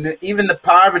even the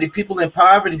poverty, people in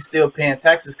poverty still paying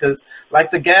taxes because,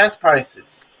 like, the gas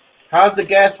prices. How's the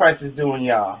gas prices doing,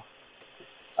 y'all?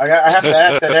 I have to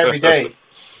ask that every day.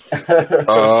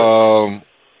 Well,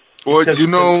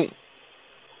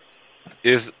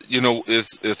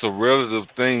 it's a relative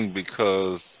thing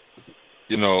because,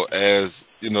 you know, as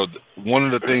you know, one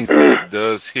of the things that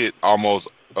does hit almost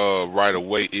right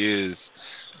away is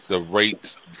the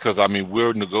rates, because I mean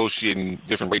we're negotiating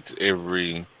different rates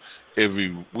every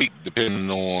week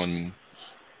depending on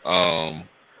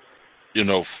you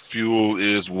know, fuel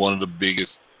is one of the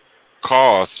biggest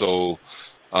costs. So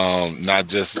not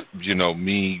just, you know,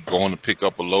 me going to pick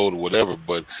up a load or whatever,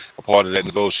 but a part of that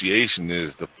negotiation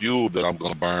is the fuel that I'm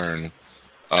going to burn.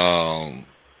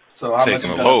 So how much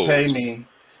you going to pay me?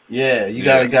 Yeah, you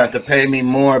got to pay me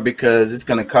more because it's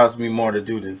going to cost me more to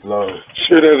do this load.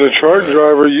 Shit, as a truck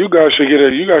driver, you guys should get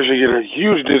a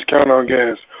huge discount on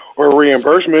gas or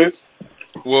reimbursement.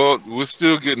 Well, we're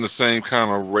still getting the same kind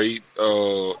of rate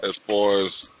as far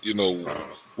as, you know,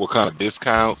 what kind of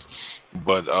discounts,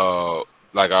 but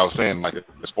like I was saying, like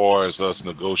as far as us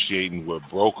negotiating with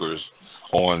brokers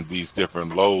on these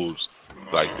different loads,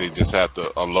 like they just have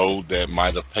to, a load that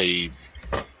might have paid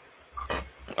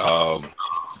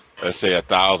let's say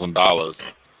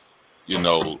 $1,000, you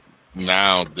know,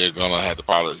 now they're gonna have to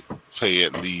probably pay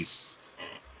at least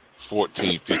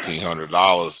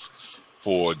 $1,500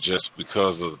 for just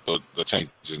because of the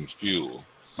change in fuel.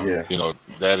 Yeah, you know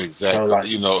that exactly. So like,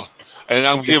 you know, and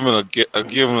I'm giving a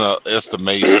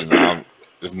estimation.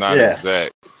 It's not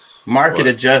exact. Market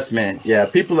adjustment. Yeah,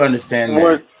 people understand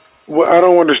that. What I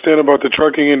don't understand about the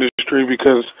trucking industry,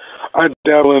 because I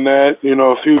dabble in that, you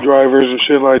know, a few drivers and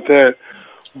shit like that.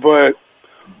 But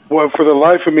for the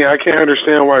life of me, I can't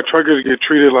understand why truckers get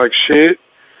treated like shit,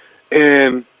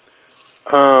 and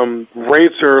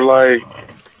rates are like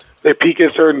they peak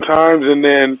at certain times, and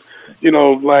then, you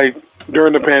know, like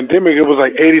during the pandemic, it was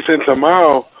like 80 cents a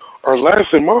mile or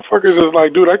less, and motherfuckers is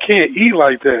like, dude, I can't eat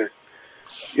like that.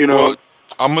 You know, well,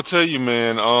 I'm gonna tell you,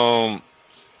 man.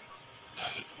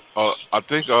 I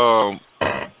think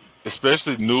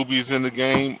especially newbies in the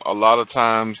game, a lot of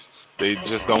times they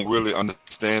just don't really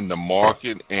understand the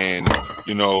market, and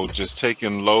you know, just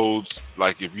taking loads.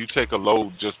 Like if you take a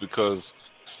load just because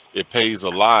it pays a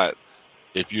lot,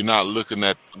 if you're not looking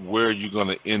at where you're going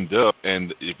to end up,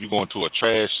 and if you're going to a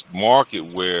trash market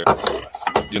where,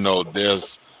 you know,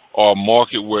 there's a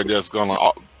market where there's going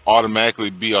to automatically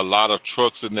be a lot of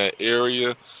trucks in that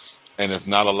area and there's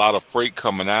not a lot of freight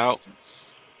coming out,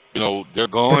 you know, they're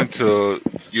going to,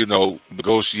 you know,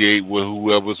 negotiate with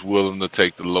whoever's willing to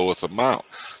take the lowest amount.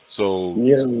 So,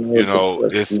 you know,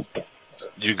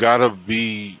 you got to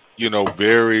be, you know,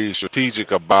 very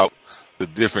strategic about the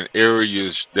different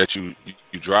areas that you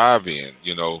drive in,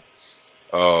 you know.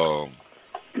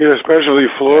 Yeah, especially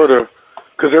Florida,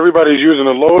 because everybody's using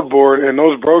a load board, and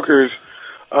those brokers,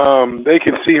 they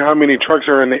can see how many trucks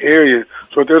are in the area.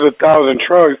 So if there's 1,000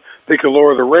 trucks, they can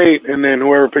lower the rate, and then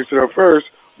whoever picks it up first,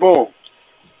 boom.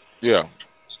 Yeah,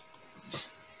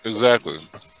 exactly.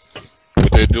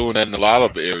 But they're doing that in a lot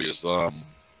of areas. I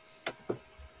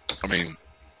mean,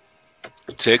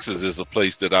 Texas is a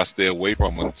place that I stay away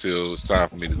from until it's time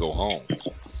for me to go home.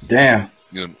 Damn.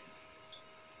 You know,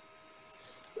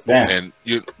 And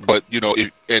but you know,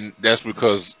 and that's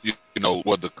because you know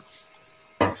what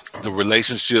the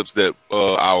relationships that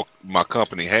my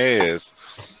company has,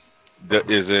 that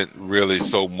isn't really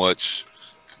so much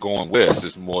going west.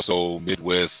 It's more so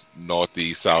Midwest,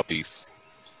 Northeast, Southeast.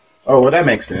 Oh, well, that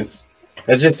makes sense.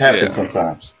 That just happens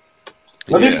sometimes.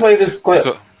 Let me play this clip.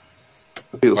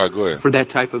 All right, go ahead. For that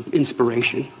type of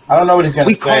inspiration. I don't know what he's going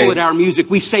to say. We call it our music.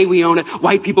 We say we own it.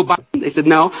 White people buy it. They said,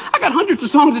 no. I got hundreds of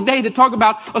songs a day that talk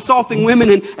about assaulting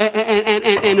women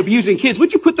and abusing kids.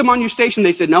 Would you put them on your station?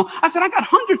 They said, no. I said, I got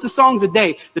hundreds of songs a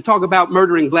day that talk about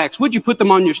murdering blacks. Would you put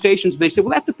them on your stations? They said,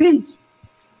 well, that depends.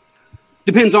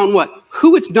 Depends on what?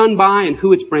 Who it's done by and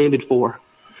who it's branded for.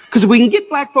 Because if we can get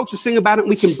black folks to sing about it, and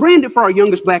we can brand it for our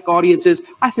youngest black audiences,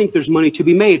 I think there's money to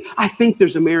be made. I think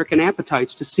there's American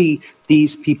appetites to see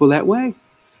these people that way.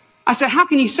 I said, how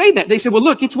can you say that? They said, well,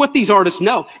 look, it's what these artists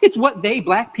know. It's what they,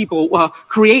 black people,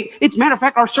 create. It's matter of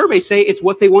fact, our surveys say it's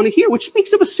what they want to hear, which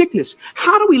speaks of a sickness.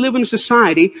 How do we live in a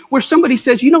society where somebody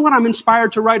says, you know what, I'm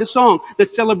inspired to write a song that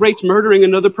celebrates murdering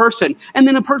another person. And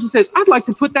then a person says, I'd like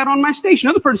to put that on my station.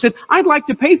 Another person said, I'd like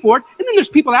to pay for it. And then there's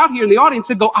people out here in the audience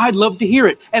that go, I'd love to hear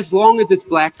it, as long as it's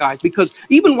black guys. Because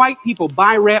even white people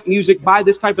buy rap music, buy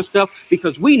this type of stuff,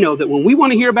 because we know that when we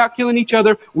want to hear about killing each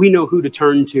other, we know who to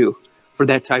turn to for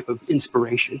that type of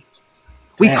inspiration.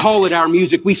 We call it our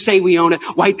music. We say we own it.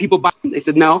 White people buy it. They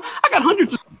said, no. I got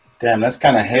hundreds of... Damn, that's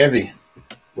kind of heavy.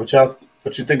 What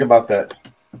you think about that?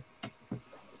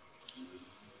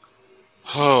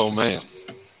 Oh, man.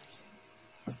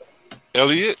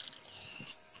 Elliot?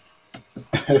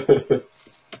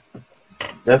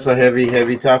 That's a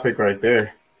heavy topic right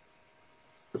there.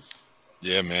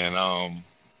 Yeah, man.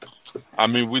 I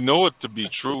mean, we know it to be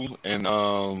true,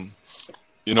 and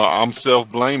you know, I'm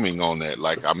self-blaming on that.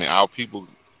 Like, I mean, our people,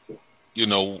 you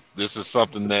know, this is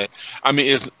something that, I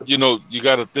mean, it's, you know, you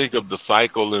got to think of the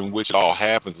cycle in which it all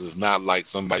happens. It's not like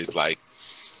somebody's like,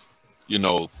 you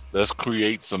know, let's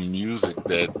create some music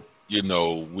that, you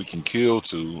know, we can kill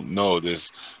to. No,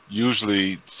 there's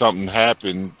usually something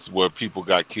happens where people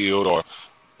got killed or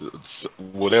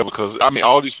whatever. Because, I mean,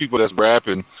 all these people that's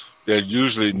rapping, they're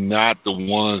usually not the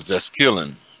ones that's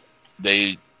killing.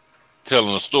 They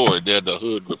telling a story. They're the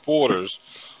hood reporters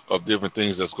of different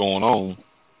things that's going on.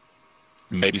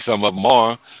 Maybe some of them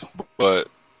are, but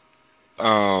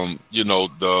you know,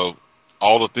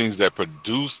 all the things that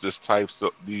produce these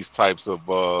types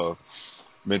of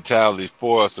mentality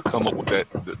for us to come up with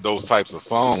those types of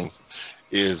songs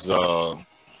is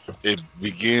it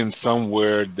begins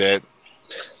somewhere that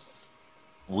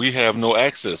we have no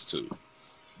access to,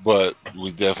 but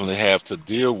we definitely have to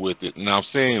deal with it. And I'm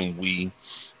saying we,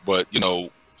 but you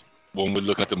know, when we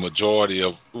look at the majority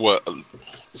of what,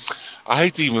 I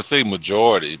hate to even say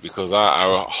majority, because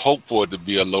I hope for it to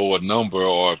be a lower number,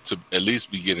 or to at least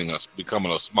be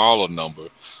becoming a smaller number.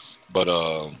 But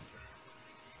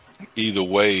either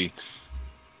way,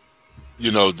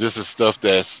 you know, this is stuff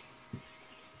that's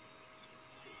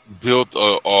built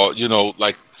or you know,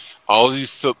 like all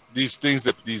these things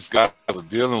that these guys are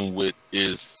dealing with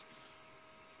is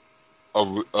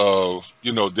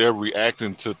you know, they're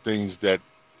reacting to things that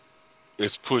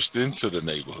is pushed into the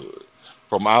neighborhood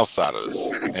from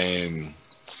outsiders. And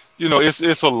you know,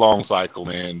 it's a long cycle,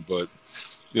 man, but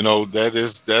you know,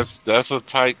 that's a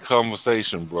tight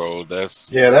conversation, bro.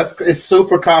 It's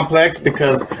super complex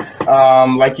because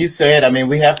like you said, I mean,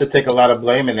 we have to take a lot of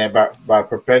blame in that by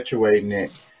perpetuating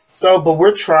it. So, but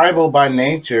we're tribal by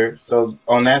nature, so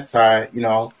on that side, you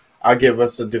know, I'll give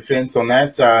us a defense on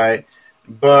that side.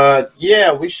 But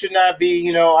yeah, we should not be,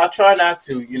 you know, I try not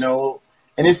to, you know,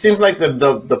 and it seems like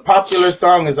the popular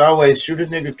song is always shoot a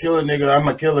nigga, kill a nigga, I'm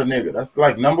a kill a nigga. That's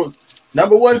like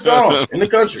number one song in the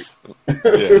country.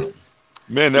 Yeah.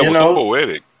 Man, that was so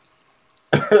poetic.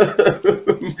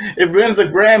 It wins a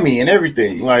Grammy and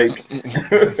everything, like,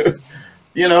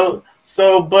 you know.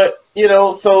 So, but you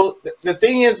know, so the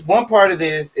thing is, one part of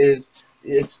this is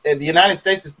in the United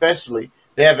States especially,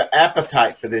 they have an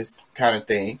appetite for this kind of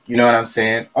thing. You know what I'm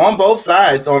saying? On both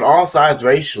sides, on all sides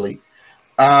racially.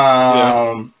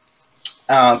 So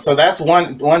that's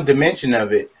one dimension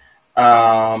of it.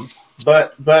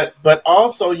 But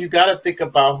also you got to think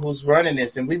about who's running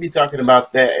this, and we be talking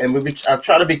about that, and I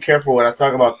try to be careful when I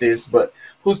talk about this, but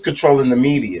who's controlling the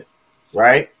media,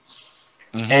 right?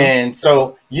 Mm-hmm. And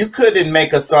so you couldn't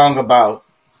make a song about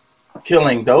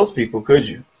killing those people, could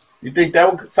you? You think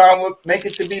that song would make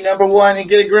it to be number one and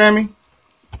get a Grammy?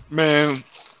 Man,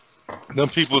 them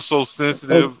people are so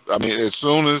sensitive. I mean, as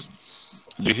soon as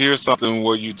you hear something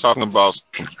where you're talking about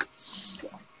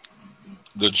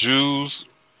the Jews,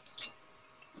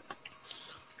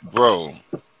 bro,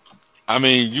 I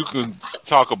mean, you can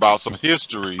talk about some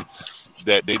history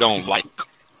that they don't like.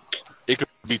 It could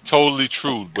be totally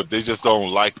true, but they just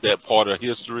don't like that part of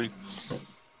history.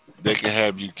 They can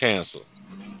have you canceled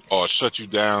or shut you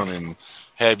down and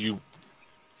have you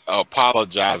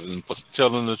apologizing for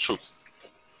telling the truth.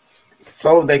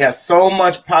 So they got so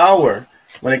much power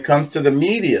when it comes to the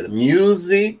media,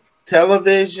 music,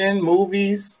 television,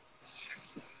 movies.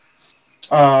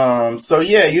 So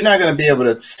yeah, you're not gonna be able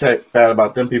to talk bad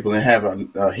about them people and have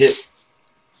a hit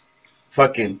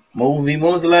fucking movie.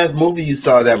 When was the last movie you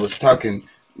saw that was talking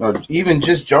or even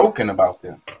just joking about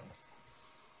them?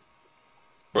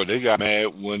 Bro, they got mad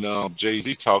when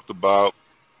Jay-Z talked about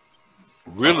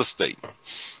real estate.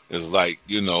 It's like,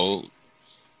 you know,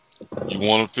 you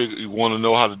want to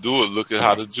know how to do it. Look at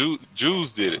how the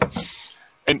Jews did it,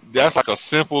 and that's like a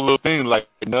simple little thing, like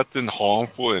nothing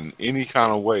harmful in any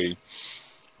kind of way.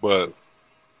 But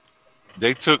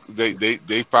they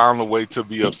found a way to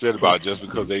be upset about it just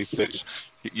because they said,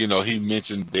 you know, he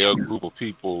mentioned their group of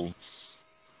people.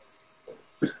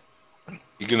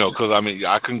 You know, because I mean,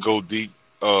 I can go deep.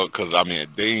 Because I mean,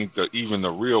 they ain't even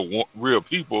the real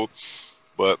people,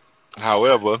 but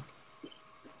however,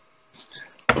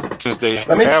 since they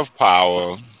have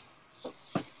power,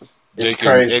 they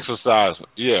can exercise.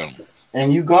 Yeah,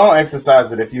 and you gonna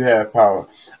exercise it if you have power.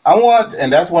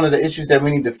 And that's one of the issues that we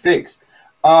need to fix.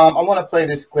 I want to play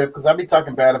this clip because I'll be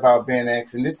talking bad about Ben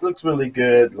X, and this looks really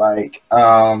good. Like,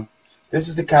 this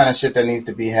is the kind of shit that needs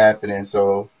to be happening.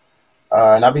 So.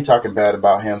 And I'll be talking bad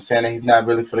about him, saying that he's not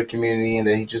really for the community and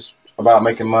that he's just about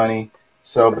making money.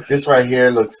 So, but this right here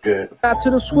looks good. Not to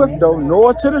the swift, though,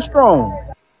 nor to the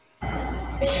strong.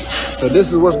 So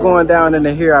this is what's going down in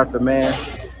the hereafter, man.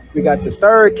 We got the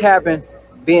third cabin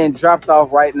being dropped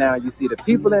off right now. You see the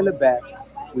people in the back.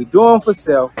 We doing for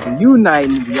self. We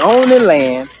uniting. We owning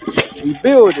land. We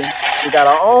building. We got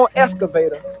our own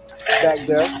excavator back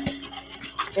there.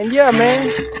 And yeah,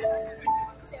 man.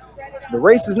 The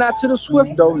race is not to the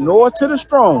swift, though, nor to the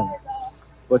strong,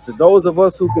 but to those of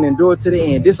us who can endure to the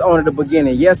end. This only the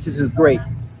beginning. Yes, this is great.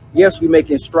 Yes, we're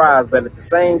making strides, but at the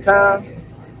same time,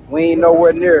 we ain't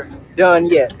nowhere near done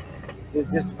yet.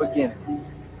 It's just the beginning.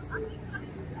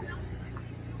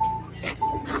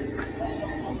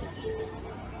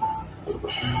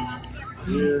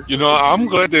 You know, I'm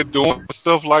glad they're doing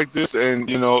stuff like this, and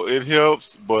you know, it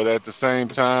helps. But at the same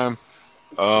time,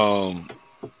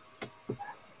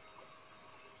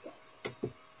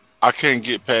 I can't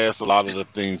get past a lot of the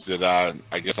things that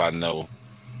I guess I know.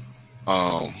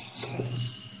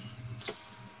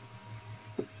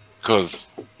 Because,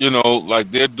 you know,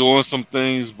 like they're doing some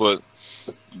things, but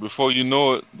before you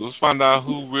know it, let's find out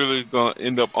who really gonna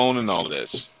end up owning all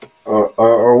this.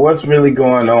 Or what's really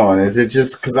going on? Is it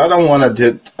just because I don't want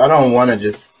to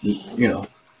just, you know,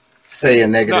 say a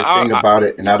negative thing about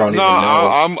it, and I don't even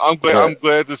know. I'm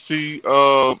glad to see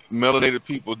melanated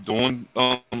people doing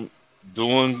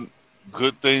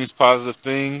good things, positive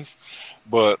things,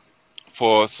 but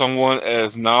for someone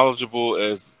as knowledgeable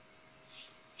as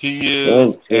he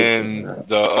is and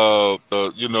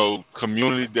the you know,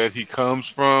 community that he comes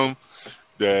from,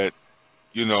 that,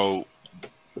 you know,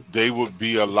 they would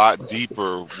be a lot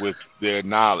deeper with their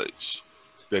knowledge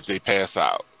that they pass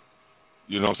out.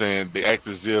 You know what I'm saying? They act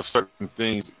as if certain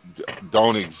things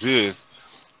don't exist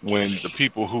when the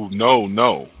people who know.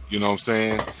 You know what I'm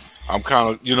saying? I'm kind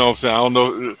of, you know what I'm saying? I don't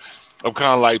know. I'm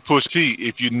kind of like Push T.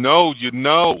 If you know, you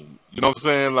know. You know what I'm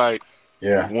saying? Like,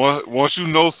 yeah. Once you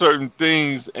know certain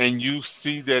things and you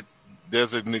see that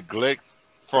there's a neglect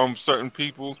from certain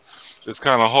people, it's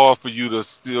kind of hard for you to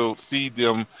still see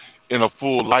them in a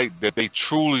full light that they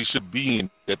truly should be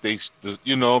in. That they,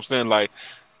 you know what I'm saying? Like,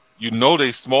 you know,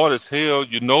 they smart as hell.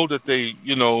 You know that they,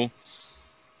 you know,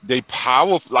 they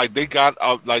powerful. Like they got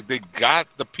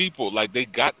the people. Like they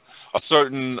got a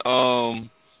certain,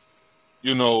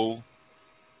 you know,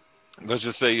 let's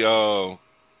just say,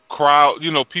 crowd,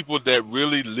 you know, people that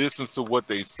really listen to what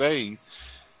they say,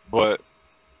 but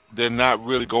they're not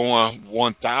really going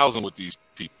 1,000 with these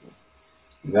people.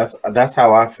 That's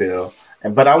how I feel.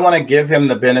 But I want to give him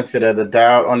the benefit of the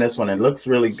doubt on this one. It looks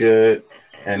really good,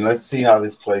 and let's see how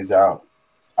this plays out.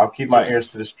 I'll keep my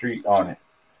ears to the street on it.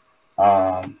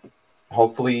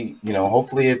 Hopefully, you know,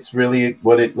 hopefully it's really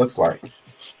what it looks like.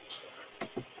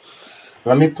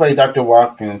 Let me play Dr.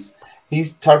 Watkins.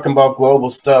 He's talking about global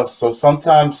stuff, so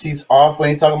sometimes he's off when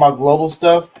he's talking about global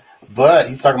stuff, but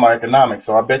he's talking about economics,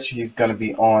 so I bet you he's going to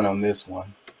be on this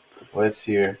one. Let's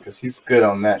hear, because he's good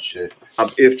on that shit.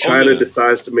 If China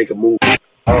decides to make a move.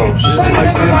 Oh,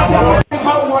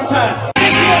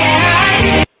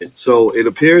 shit. So it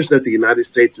appears that the United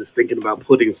States is thinking about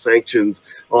putting sanctions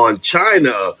on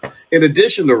China in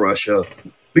addition to Russia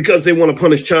because they want to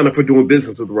punish China for doing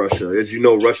business with Russia. As you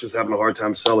know, Russia's having a hard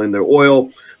time selling their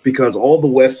oil because all the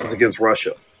West is against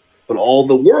Russia. But all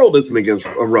the world isn't against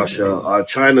Russia.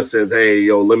 China says, hey,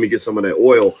 yo, let me get some of that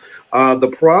oil. The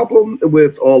problem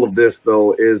with all of this,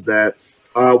 though, is that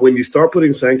when you start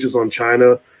putting sanctions on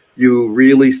China, you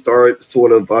really start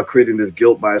sort of creating this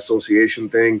guilt by association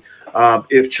thing.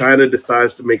 If China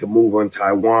decides to make a move on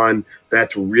Taiwan,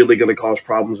 that's really going to cause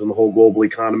problems in the whole global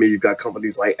economy. You've got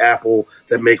companies like Apple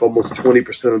that make almost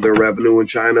 20% of their revenue in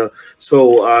China.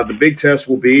 So the big test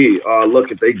will be, look,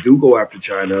 if they do go after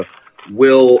China,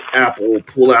 will Apple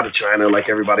pull out of China like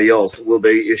everybody else? Will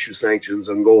they issue sanctions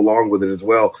and go along with it as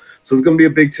well? So it's going to be a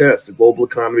big test. The global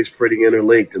economy is pretty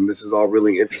interlinked, and this is all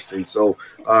really interesting. So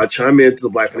chime in to the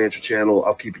Black Financial Channel.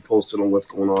 I'll keep you posted on what's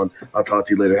going on. I'll talk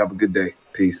to you later. Have a good day.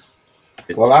 Peace.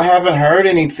 Well, I haven't heard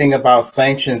anything about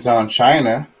sanctions on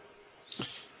China.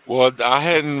 Well, I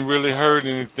hadn't really heard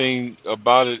anything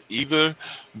about it either,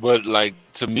 but like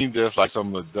to me, that's like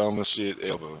some of the dumbest shit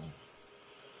ever.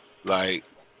 Like,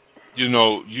 you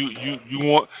know, you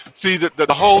want see that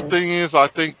the whole thing is, I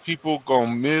think people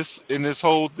gonna miss in this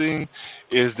whole thing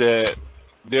is that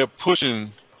they're pushing,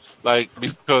 like,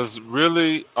 because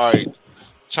really, all right,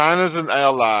 China's an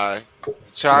ally.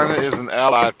 China is an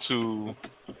ally to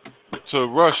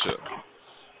Russia.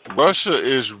 Russia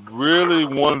is really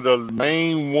one of the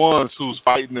main ones who's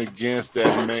fighting against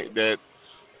that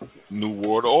New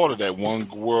World Order, that one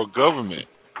world government.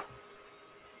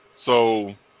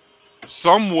 So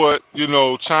somewhat, you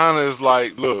know, China is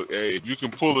like, look, hey, if you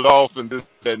can pull it off and this,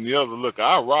 that, and the other, look,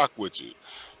 I'll rock with you.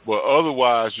 But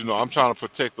otherwise, you know, I'm trying to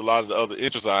protect a lot of the other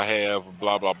interests I have,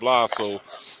 blah, blah, blah. So,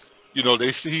 you know,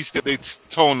 they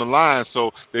tone the line.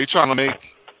 So they trying to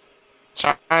make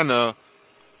China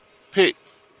pick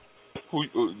who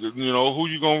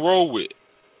you gonna roll with.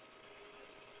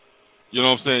 You know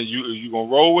what I'm saying? You gonna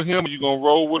roll with him or you gonna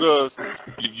roll with us?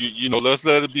 You know, let's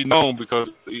let it be known,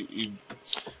 because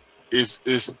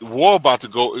it's war about to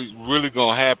go. It's really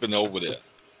gonna happen over there.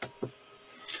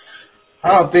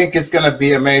 I don't think it's gonna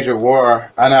be a major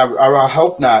war, and I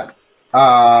hope not.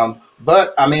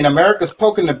 But I mean, America's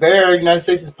poking the bear. United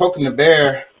States is poking the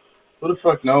bear. Who the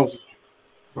fuck knows?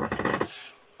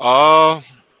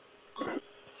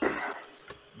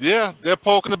 Yeah, they're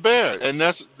poking the bear, and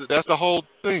that's the whole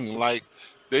thing. Like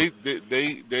they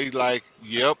like,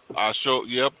 yep, I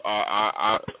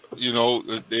you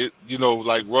know,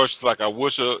 like Rush's like, I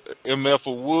wish a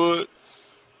MF would.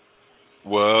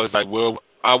 Well, it's like, well,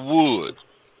 I would,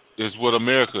 is what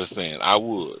America is saying. I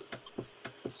would.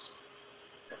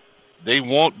 They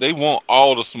want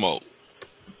all the smoke.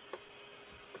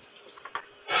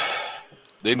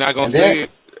 They're not gonna say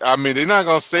it. I mean, they're not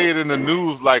gonna say it in the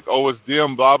news like, oh, it's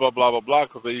them, blah blah blah blah blah,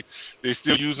 because they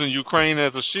still using Ukraine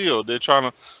as a shield. They're trying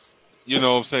to, you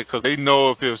know what I'm saying, because they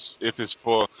know if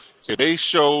they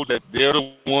show that they're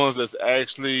the ones that's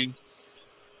actually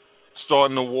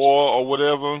starting the war or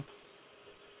whatever,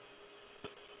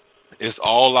 it's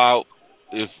all out.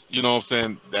 It's, you know what I'm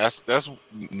saying, that's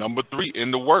number 3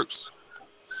 in the works.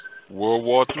 World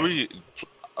War III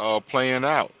playing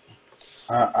out.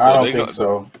 I don't think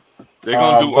so. They're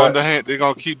gonna do underhand. They're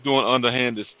gonna keep doing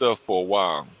underhanded stuff for a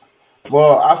while.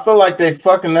 Well, I feel like they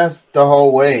fucking us the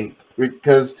whole way,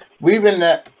 because we've been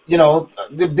that, you know,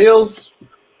 the bills,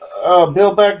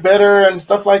 Build Back Better and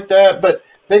stuff like that, but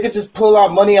they could just pull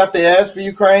out money out their ass for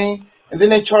Ukraine, and then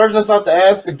they charging us out the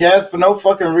ass for gas for no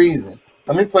fucking reason.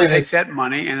 Let me play this. Take that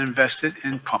money and invest it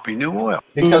in pumping new oil.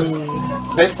 Because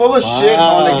they full of shit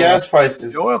on the gas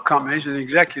prices. The oil companies and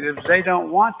executives, they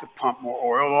don't want to pump more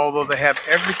oil, although they have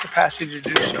every capacity to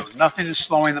do so. Nothing is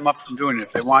slowing them up from doing it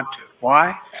if they want to.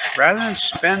 Why? Rather than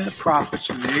spend the profits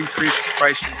and the increased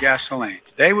price of gasoline,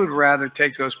 they would rather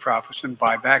take those profits and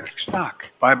buy back stock,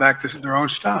 buy back their own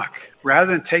stock, rather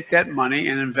than take that money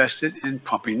and invest it in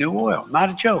pumping new oil. Not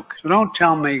a joke. So don't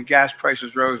tell me gas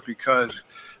prices rose because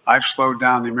I've slowed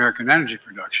down the American energy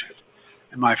production.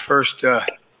 In my first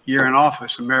year in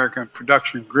office, American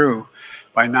production grew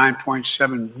by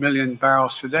 9.7 million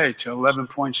barrels a day to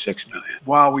 11.6 million,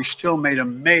 while we still made a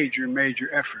major,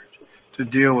 major effort to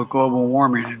deal with global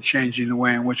warming and changing the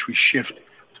way in which we shift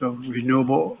to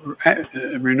renewable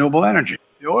energy.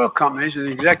 The oil companies and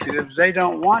executives, they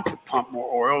don't want to pump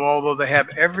more oil, although they have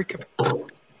every capacity.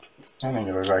 That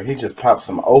nigga looks like he just popped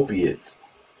some opiates.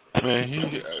 Man,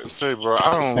 say, bro,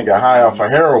 I don't. Nigga high off of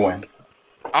heroin.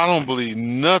 I don't believe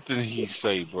nothing he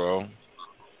say, bro.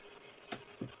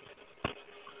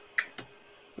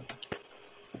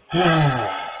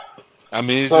 I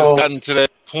mean, it's just gotten to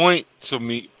that point to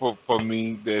me for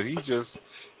me that he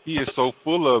is so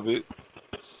full of it.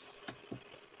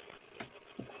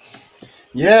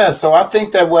 Yeah, so I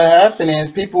think that what happened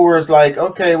is people were like,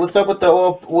 okay, what's up with the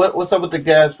oil? What's up with the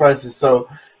gas prices? So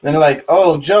then they're like,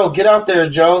 oh, Joe, get out there,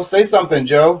 Joe, say something,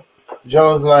 Joe.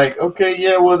 Joe's like, okay,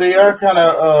 yeah, well, they are kind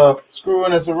of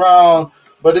screwing us around,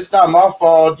 but it's not my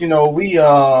fault. You know,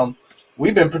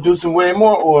 we've been producing way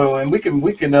more oil, and we can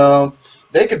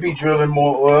they could be drilling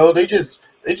more oil. They just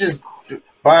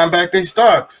buying back their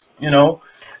stocks. You know,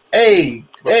 hey,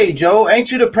 Joe,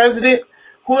 ain't you the president?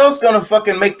 Who else gonna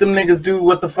fucking make them niggas do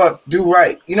what the fuck do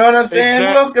right? You know what I'm saying?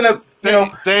 Who else gonna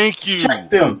thank you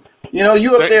check them? You know,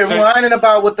 you up there whining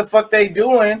about what the fuck they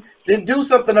doing, then do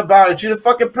something about it. You the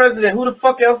fucking president. Who the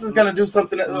fuck else is gonna do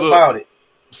something about it?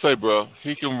 Say, bro,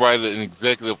 he can write an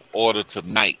executive order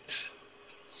tonight.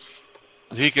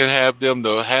 He can have them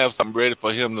to have something ready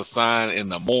for him to sign in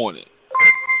the morning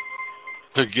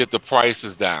to get the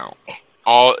prices down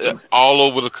all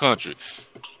over the country.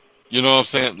 You know what I'm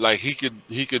saying? Like he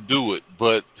could do it,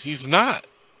 but he's not.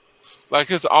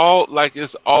 Like it's all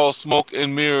smoke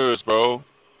and mirrors, bro.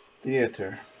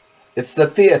 Theater. It's the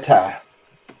theater.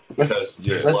 Because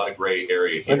there's a lot of gray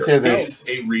area here. Let's hear this.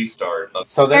 A restart of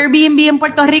Airbnb in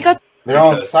Puerto Rico. They're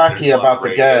on Saki about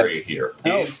the gas. Here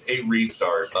is a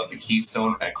restart of the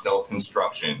Keystone XL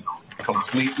construction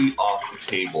completely off the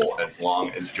table as long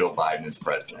as Joe Biden is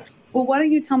president. Well, why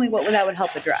don't you tell me what that would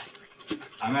help address?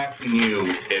 I'm asking you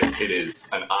if it is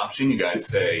an option. You guys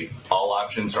say all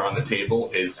options are on the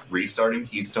table. Is restarting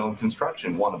Keystone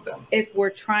construction one of them? If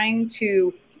we're trying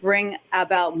to bring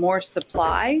about more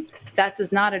supply, that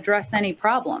does not address any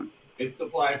problem. It's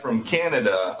supply from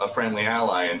Canada, a friendly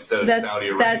ally, instead of Saudi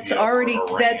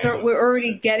Arabia. We're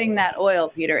already getting that oil,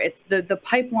 Peter. It's the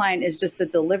pipeline is just a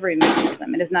delivery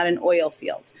mechanism. It is not an oil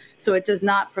field, so it does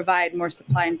not provide more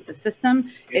supply into the system.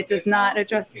 It does not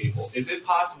address. Is it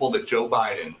possible that Joe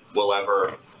Biden will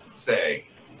ever say,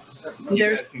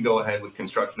 you guys can go ahead with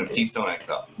construction of Keystone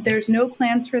XL? There's no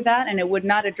plans for that, and it would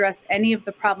not address any of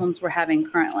the problems we're having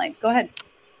currently. Go ahead.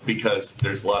 Because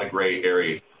there's a lot of gray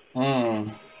area. It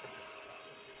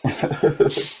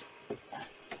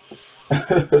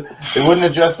wouldn't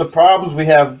address the problems we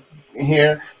have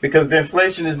here because the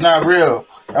inflation is not real.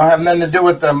 It don't have nothing to do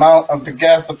with the amount of the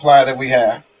gas supply that we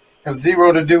have. It has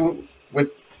zero to do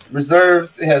with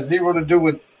reserves. It has zero to do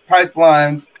with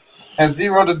pipelines. It has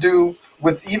zero to do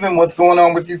with even what's going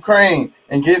on with Ukraine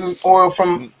and getting oil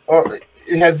from. Or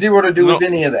it has zero to do with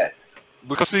any of that.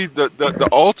 Because see, the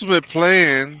ultimate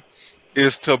plan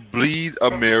is to bleed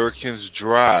Americans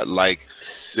dry. Like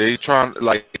they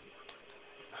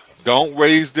don't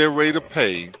raise their rate of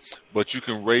pay, but you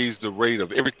can raise the rate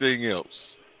of everything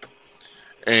else,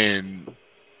 and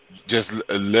just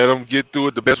let them get through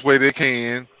it the best way they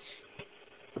can.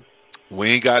 We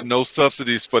ain't got no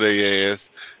subsidies for their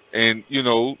ass, and you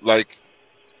know, like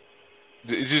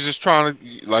it's just trying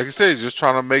to, like I said, just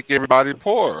trying to make everybody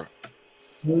poorer.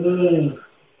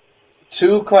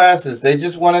 Two classes. They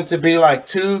just wanted to be like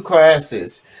two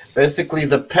classes. Basically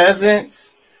the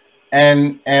peasants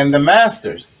and the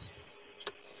masters.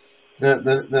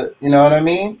 The you know what I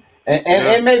mean?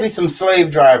 And maybe some slave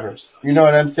drivers. You know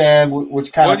what I'm saying?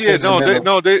 Which kind of they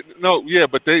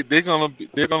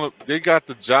got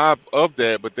the job of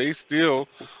that, but they still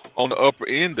on the upper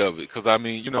end of it. Because I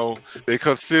mean, you know, they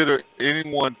consider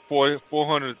anyone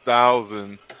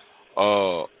 400,000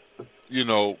 you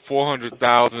know,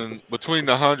 400,000, between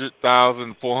the 100,000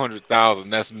 and 400,000,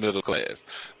 that's middle class.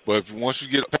 But once you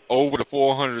get over the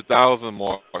 400,000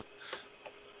 mark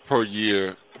per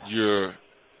year, you're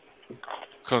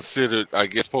considered, I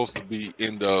guess, supposed to be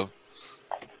in the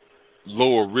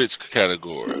lower rich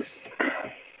category.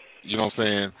 You know what I'm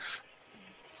saying?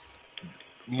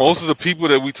 Most of the people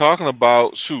that we talking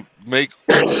about, make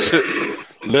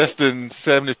less than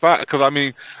 75. Because I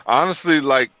mean, honestly,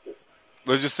 like,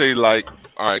 let's just say, like,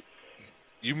 all right,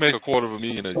 you make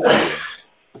 $250,000 a year.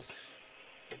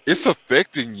 It's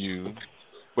affecting you,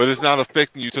 but it's not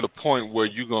affecting you to the point where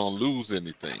you're gonna lose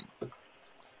anything.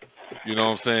 You know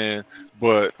what I'm saying?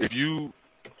 But if you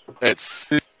at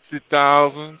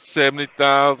 60,000,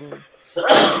 70,000,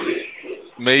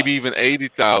 maybe even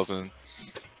 80,000,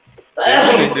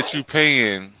 everything that you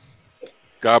paying,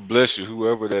 God bless you,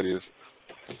 whoever that is.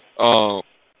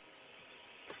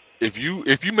 If you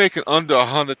making under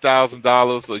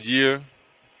 $100,000 a year,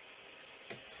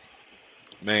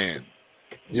 man,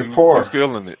 you're poor. You're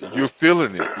feeling it. You're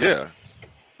feeling it. Yeah.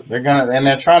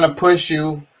 They're trying to push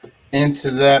you into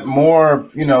that more,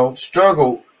 you know,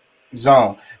 struggle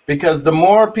zone, because the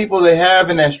more people they have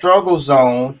in that struggle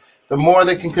zone, the more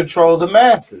they can control the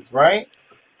masses, right?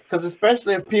 because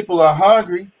especially if people are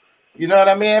hungry, you know what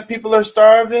I mean? People are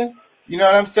starving, you know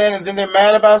what I'm saying? And then they're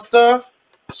mad about stuff.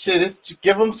 Shit, it's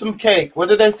give them some cake. What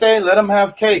did they say? Let them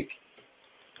have cake.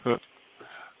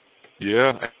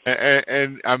 Yeah,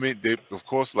 and I mean, they of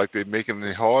course, like they're making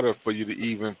it harder for you to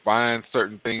even find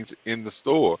certain things in the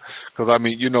store, because I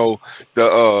mean, you know,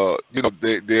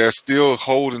 they're still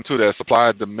holding to that supply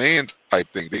and demand type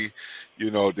thing.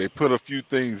 They put a few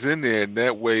things in there, and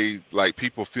that way, like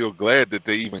people feel glad that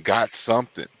they even got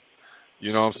something.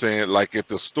 You know what I'm saying? Like if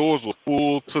the stores were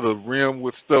full to the rim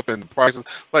with stuff and prices,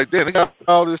 like damn, they got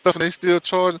all this stuff and they still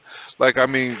charging. Like I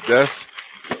mean, it's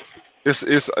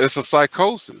a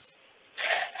psychosis.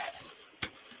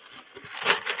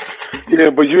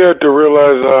 Yeah, but you have to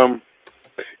realize,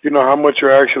 how much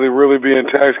you're actually really being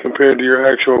taxed compared to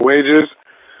your actual wages.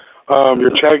 Your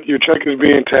check is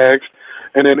being taxed,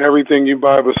 and then everything you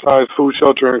buy besides food,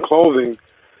 shelter, and clothing,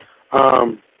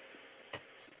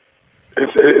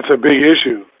 it's a big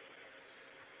issue.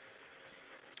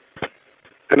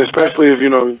 And especially if you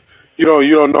don't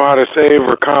know how to save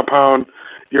or compound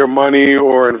your money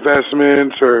or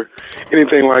investments or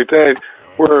anything like that.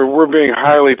 We're being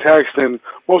highly taxed, and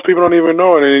most people don't even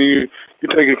know it. And you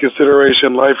take into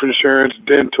consideration life insurance,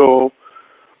 dental,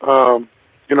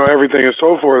 everything and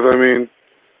so forth. I mean,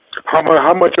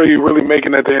 how much are you really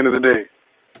making at the end of the day?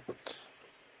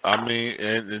 I mean,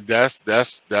 and that's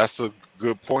a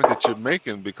good point that you're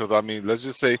making, because I mean, let's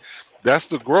just say that's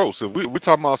the gross. If we're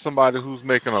talking about somebody who's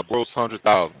making a gross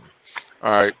 100,000,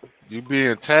 all right, you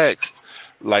being taxed.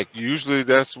 Like usually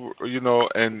that's,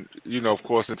 and of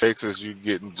course in Texas you're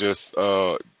getting just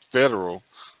federal,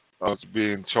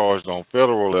 being charged on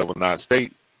federal level, not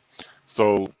state.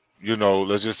 So,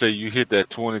 let's just say you hit that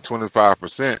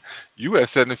 25%, you at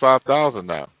 75,000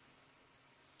 now.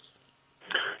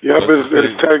 Yep, it's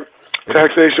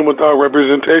taxation without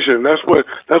representation. That's what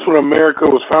America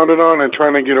was founded on and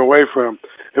trying to get away from.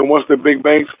 And once the big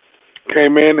banks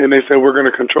came in and they said we're going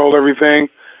to control everything,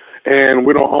 and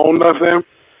we don't own nothing.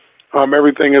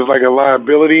 Everything is like a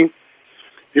liability.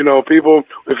 People,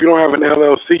 if you don't have an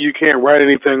LLC, you can't write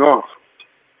anything off.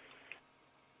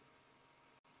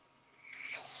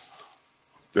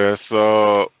 That's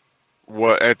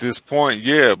at this point,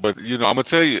 yeah. But I'm gonna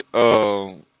tell you,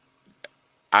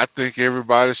 I think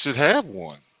everybody should have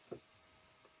one.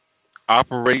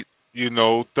 Operate,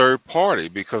 third party,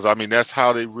 because I mean that's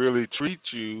how they really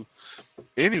treat you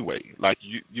anyway. Like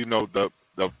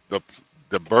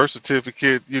the birth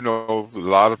certificate, a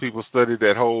lot of people study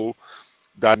that whole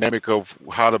dynamic of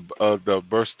how the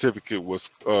birth certificate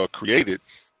was created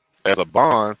as a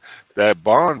bond. That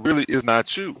bond really is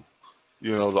not you.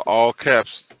 The all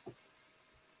caps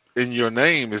in your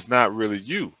name is not really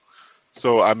you.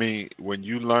 So I mean, when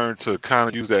you learn to kind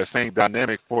of use that same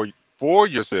dynamic for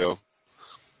yourself,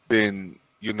 then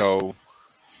you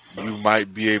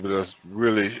might be able to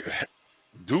really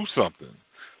do something.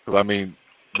 Because I mean,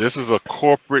 this is a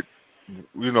corporate,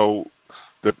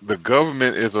 the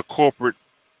government is a corporate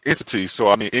entity. So,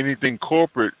 I mean, anything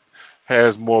corporate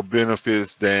has more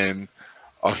benefits than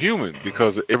a human,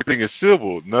 because everything is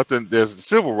civil. There's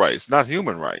civil rights, not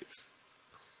human rights.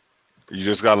 You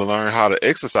just got to learn how to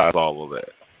exercise all of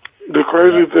that. The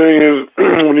crazy thing is,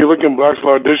 when you look in Black's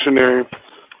Law Dictionary,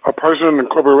 a person and a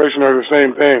corporation are the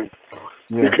same thing.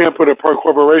 Yeah. You can't put a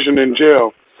corporation in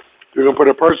jail. You're going to put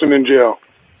a person in jail.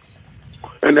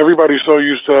 And everybody's so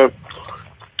used to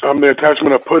the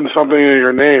attachment of putting something in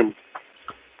your name.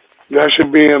 That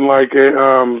should be in like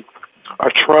a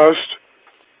trust,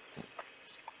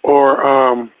 or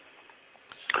I'm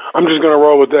just gonna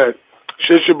roll with that.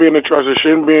 Shit should be in the trust. It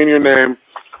shouldn't be in your name,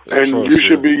 and you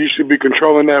should be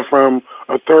controlling that from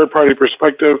a third party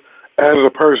perspective as a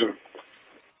person.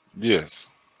 Yes.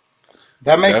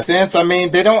 That makes sense. I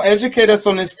mean, they don't educate us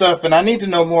on this stuff, and I need to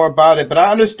know more about it. But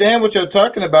I understand what you're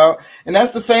talking about, and that's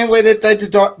the same way that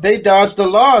they dodge the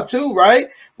law too, right?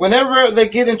 Whenever they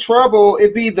get in trouble,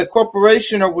 it be the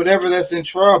corporation or whatever that's in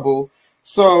trouble.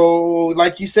 So,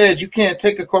 like you said, you can't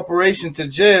take a corporation to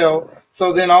jail.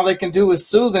 So then all they can do is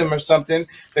sue them or something.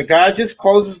 The guy just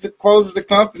closes the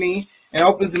company and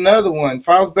opens another one,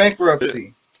 files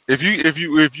bankruptcy. If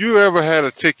you ever had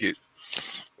a ticket,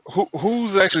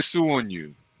 who's actually suing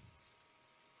you?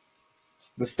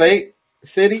 The state,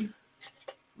 city?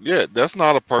 Yeah, that's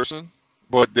not a person,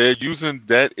 but they're using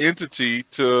that entity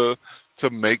to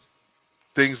make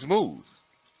things move.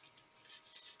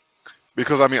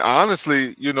 Because I mean,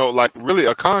 honestly, like really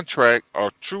a contract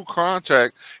or true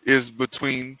contract is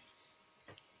between,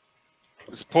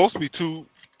 it's supposed to be two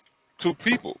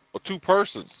people or two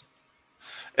persons.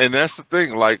 And that's the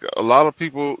thing. Like a lot of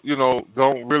people, you know,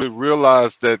 don't really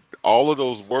realize that all of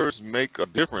those words make a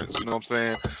difference. You know what I'm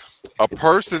saying? A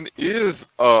person is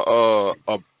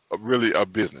really a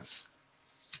business.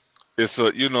 It's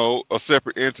a, you know, a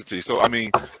separate entity. So I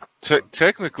mean,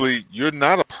 technically, you're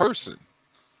not a person.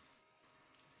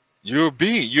 You're a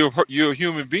being. You're a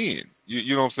human being.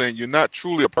 You know what I'm saying? You're not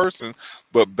truly a person,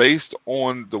 but based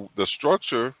on the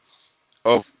structure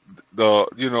of the,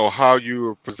 you know, how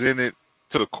you're presented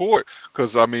to the court.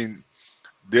 Because I mean,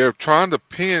 they're trying to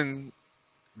pin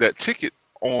that ticket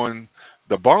on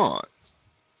the bond,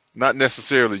 not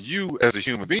necessarily you as a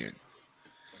human being.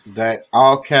 That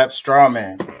all cap straw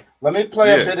man. Let me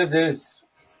play a bit of this.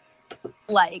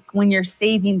 Like when your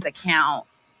savings account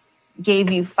gave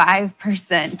you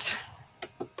 5%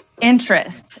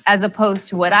 interest as opposed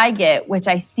to what I get, which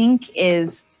I think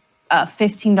is a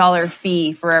 $15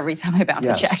 fee for every time I bounce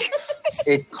a check.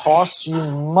 It costs you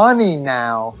money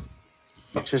now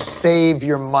to save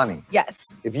your money.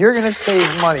 Yes. If you're going to save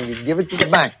money, you give it to the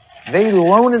bank. They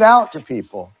loan it out to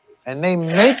people and they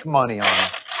make money on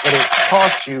it, but it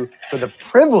costs you for the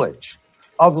privilege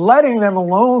of letting them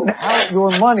loan out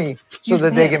your money so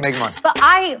that they can make money. But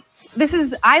I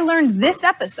learned this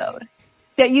episode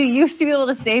that you used to be able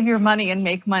to save your money and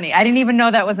make money. I didn't even know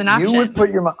that was an option. You would put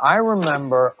your money. I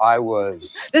remember I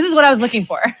was. This is what I was looking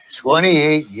for.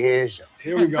 28 years old.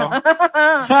 Here we go.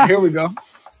 Here we go.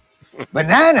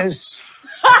 Bananas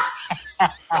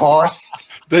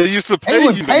cost. They used to pay They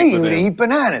would pay you to eat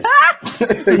bananas.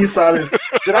 You saw this.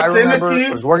 Did I send this to you?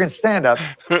 I was working stand-up,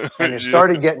 and you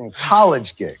started getting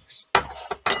college gigs. And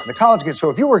the college gigs. So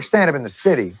if you work stand-up in the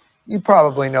city, you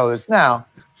probably know this now.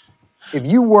 If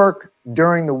you work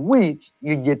during the week,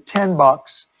 you'd get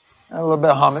 $10, a little bit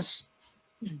of hummus,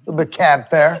 a little bit of cab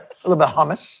fare, a little bit of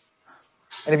hummus.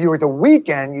 And if you work the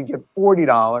weekend, you'd get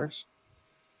 $40.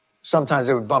 Sometimes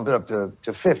they would bump it up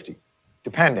to 50,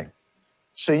 depending.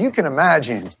 So you can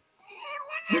imagine,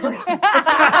 you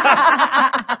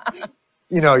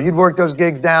know, you'd work those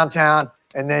gigs downtown,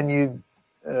 and then you'd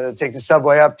take the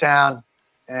subway uptown,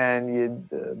 and you'd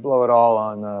blow it all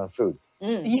on food.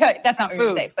 Yeah, that's not what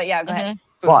you're say, but yeah, go ahead.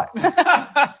 But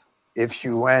if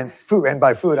you went food, and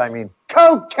by food I mean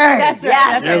cocaine. That's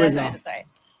right. That's right.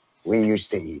 We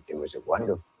used to eat. There was a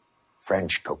wonderful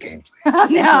French cocaine place. Oh,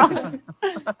 no.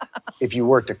 If you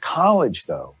worked at college,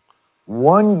 though,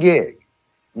 one gig,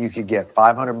 you could get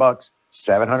 $500,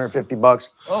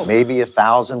 $750, maybe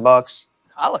 $1,000.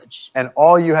 College. And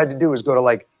all you had to do was go to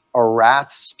like a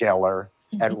Rathskeller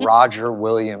at Roger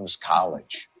Williams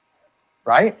College,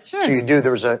 right? Sure. So you do,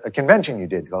 there was a convention you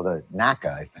did called the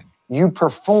NACA, I think. You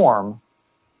perform,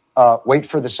 wait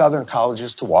for the Southern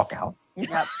colleges to walk out.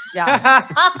 Yep.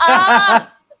 Yeah.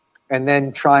 And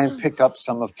then try and pick up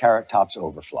some of Carrot Top's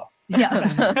overflow.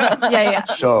 Yeah. Yeah.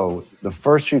 So the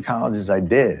first few colleges I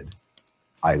did,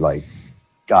 I like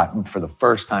got for the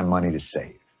first time money to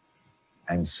save.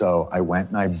 And so I went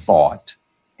and I bought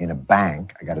in a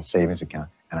bank, I got a savings account,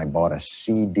 and I bought a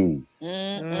CD.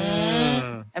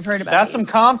 I've heard about That's some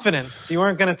confidence. You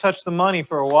weren't going to touch the money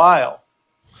for a while.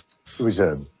 It was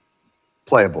a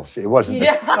playable CD. It wasn't.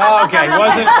 Yeah. Oh, okay. It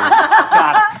wasn't.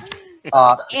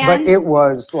 Got it. But it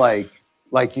was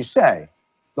like you say,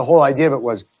 the whole idea of it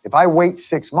was, if I wait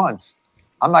 6 months,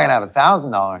 I'm not going to have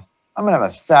 $1,000. I'm going to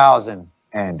have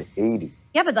 1,080.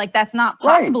 Yeah, but like that's not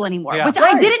possible anymore, Yeah. which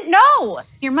I didn't know.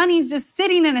 Your money's just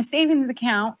sitting in a savings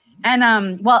account,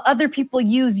 and while other people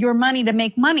use your money to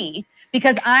make money,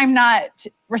 because I'm not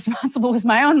responsible with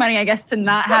my own money, I guess, to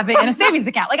not have it in a savings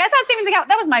account. Like I thought savings account,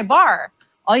 that was my bar.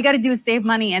 All you got to do is save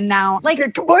money, and now like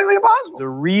it's completely impossible. The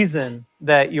reason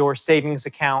that your savings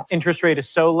account interest rate is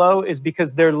so low is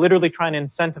because they're literally trying to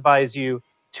incentivize you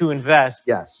to invest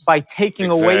by taking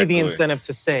away the incentive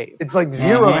to save. It's like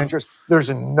zero interest. There's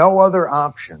no other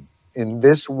option in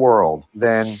this world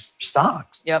than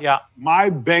stocks. Yep. Yeah. My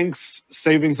bank's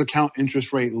savings account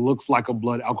interest rate looks like a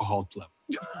blood alcohol level.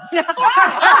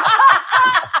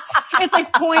 It's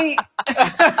like point.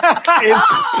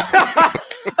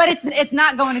 But it's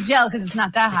not going to jail because it's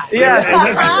not that high.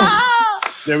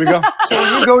 There we go. So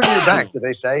when you go to your bank, do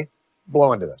they say,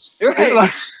 blow into this? Right.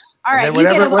 All right. And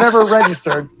then whatever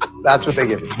registered, that's what they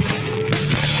give you.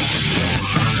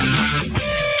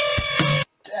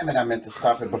 Damn it, I meant to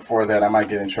stop it before that. I might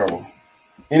get in trouble.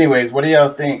 Anyways, what do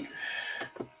y'all think?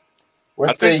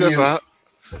 What say you?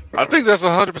 I think that's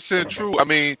 100% true. I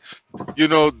mean, you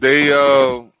know, they,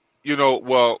 you know,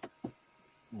 well,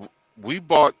 we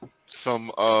bought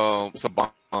some bonds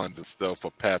and stuff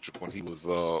for Patrick when he was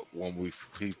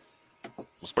he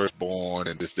was first born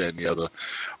and this, that, and the other.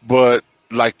 But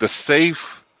like the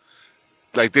safe,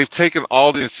 like they've taken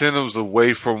all the incentives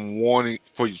away from wanting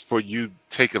for you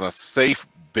taking a safe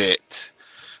bet,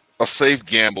 a safe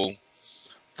gamble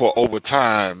for over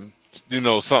time. You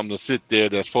know, something to sit there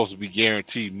that's supposed to be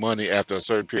guaranteed money after a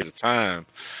certain period of time.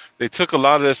 They took a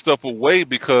lot of that stuff away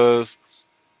because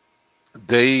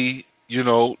they, you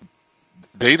know,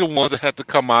 they the ones that have to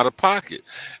come out of pocket.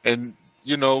 And,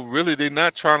 you know, really they're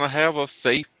not trying to have a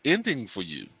safe ending for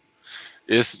you.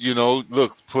 It's, you know,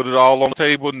 look, put it all on the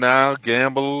table now,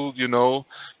 gamble, you know,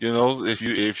 if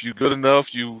you good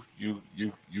enough, you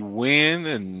win,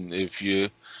 and if you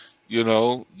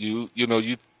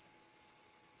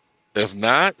if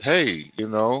not, hey, you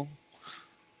know,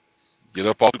 get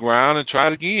up off the ground and try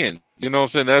it again. You know what I'm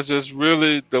saying? That's just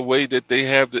really the way that they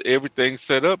have everything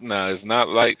set up now. It's not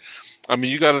like, I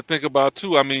mean, you got to think about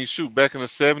too. I mean, shoot, back in the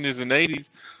 70s and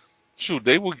 80s, shoot,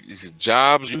 they were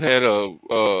jobs. You had a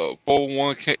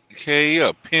 401k,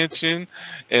 a pension,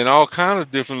 and all kind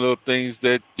of different little things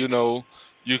that, you know,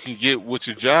 you can get with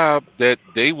your job that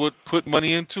they would put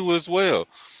money into as well.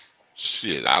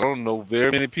 Shit, I don't know very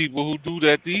many people who do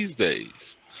that these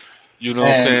days. You know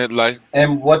what I'm saying? Like,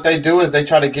 and what they do is they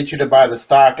try to get you to buy the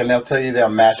stock, and they'll tell you they'll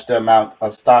match the amount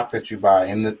of stock that you buy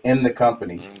in the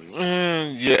company.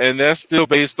 Yeah, and that's still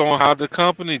based on how the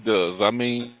company does. I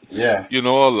mean, yeah, you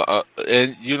know,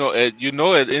 and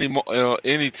at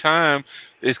any time,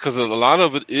 it's because a lot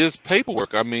of it is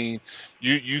paperwork. I mean,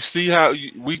 you see how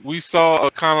we saw a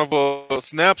kind of a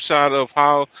snapshot of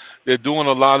how they're doing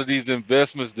a lot of these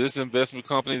investments. This investment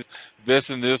companies invest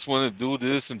in this one and do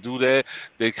this and do that.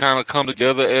 They kind of come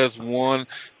together as one.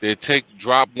 They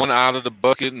drop one out of the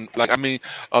bucket, and like, I mean,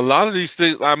 a lot of these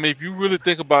things. I mean, if you really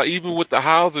think about, even with the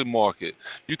housing market,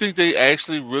 you think they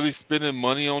actually really spending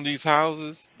money on these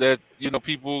houses that, you know,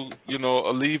 people, you know,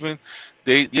 are leaving?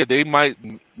 They might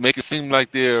make it seem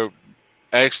like they're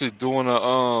actually doing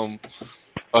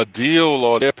a deal,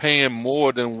 or they're paying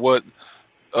more than what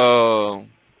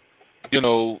you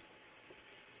know,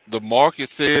 the market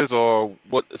says, or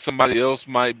what somebody else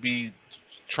might be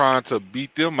trying to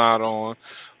beat them out on.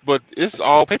 But it's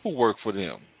all paperwork for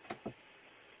them.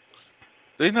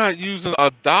 They're not using a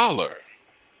dollar.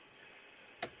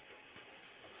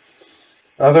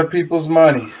 Other people's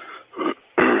money.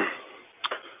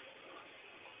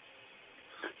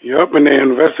 Yep, and they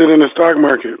invested in the stock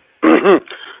market.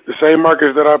 The same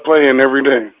markets that I play in every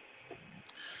day.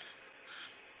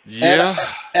 Yeah.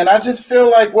 And I just feel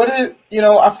like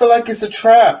I feel like it's a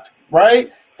trap,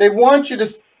 right? They want you to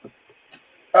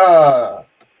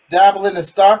dabble in the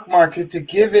stock market to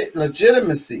give it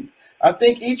legitimacy. I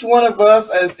think each one of us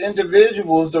as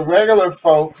individuals, the regular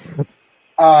folks,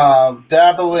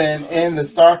 dabbling in the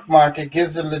stock market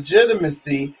gives it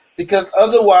legitimacy, because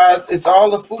otherwise it's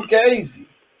all a fugazi.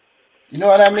 You know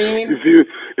what I mean? If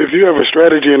you have a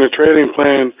strategy and a trading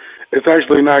plan, it's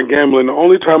actually not gambling. The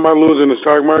only time I lose in the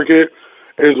stock market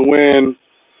is when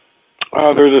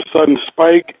there's a sudden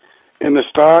spike in the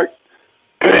stock,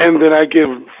 and then I get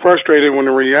frustrated when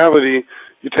in reality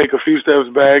you take a few steps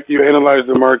back, you analyze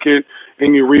the market,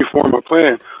 and you reform a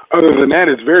plan. Other than that,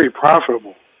 it's very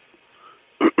profitable.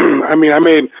 I mean, I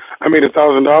made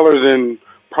 $1,000 in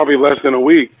probably less than a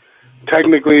week.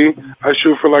 Technically, I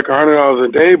shoot for like $100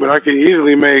 a day, but I could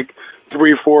easily make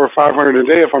 $300, $400, or $500 a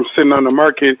day if I'm sitting on the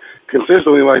market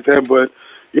consistently like that. But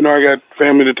you know, I got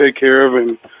family to take care of,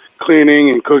 and cleaning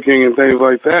and cooking and things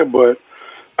like that. But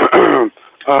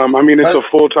I mean, it's a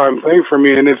full-time thing for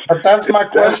me, and it's. But that's my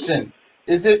question.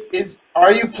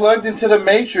 Are you plugged into the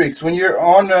matrix when you're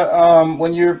on the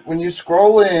when you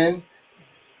scroll in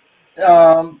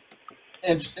and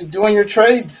doing your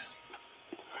trades?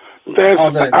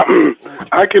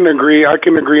 I can agree. I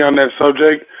can agree on that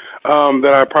subject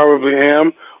that I probably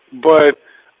am, but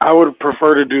I would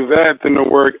prefer to do that than to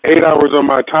work 8 hours of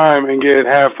my time and get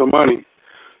half the money.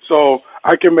 So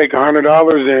I can make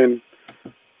 $100 in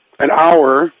an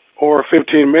hour or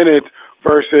 15 minutes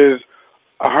versus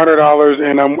 $100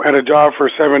 and I'm at a job for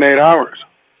 7-8 hours,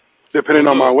 depending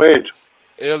on my wage.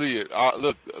 Elliot,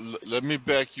 look, let me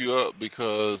back you up,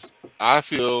 because I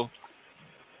feel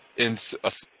in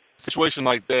a situation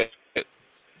like that,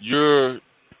 you're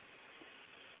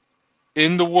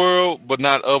in the world, but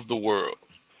not of the world.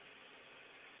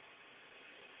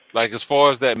 Like, as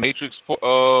far as that matrix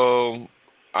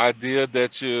idea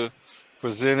that you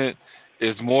presented,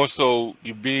 is more so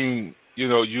you being, you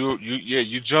know,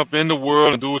 you jump in the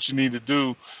world and do what you need to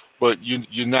do, but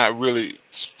you're not really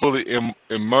fully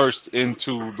immersed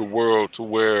into the world to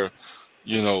where,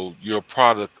 you know, you're a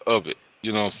product of it.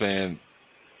 You know what I'm saying?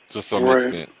 To some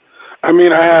extent. I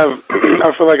mean, I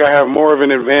feel like I have more of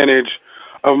an advantage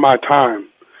of my time,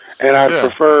 and I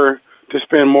prefer to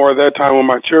spend more of that time with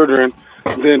my children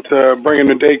than to bring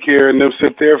them to daycare and them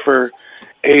sit there for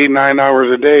 8-9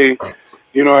 hours a day.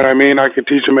 You know what I mean? I could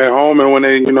teach them at home, and when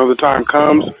they, you know, the time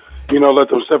comes, you know, let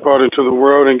them step out into the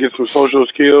world and get some social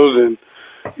skills and,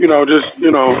 you know, just,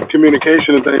 you know,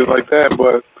 communication and things like that.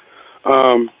 But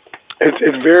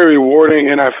it's very rewarding,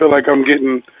 and I feel like I'm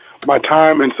getting my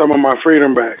time and some of my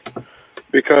freedom back,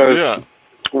 because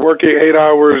working 8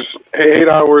 to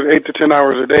 10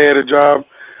 hours a day at a job,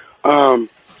 I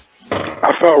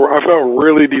felt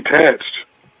really detached.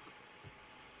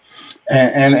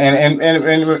 And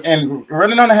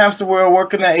running on the hamster wheel,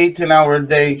 working that 8-10 hour a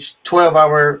day,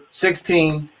 12-hour,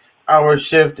 16-hour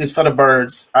shift is for the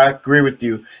birds. I agree with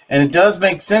you, and it does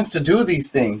make sense to do these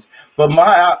things. But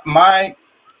my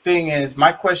thing is,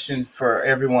 my question for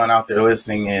everyone out there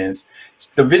listening is,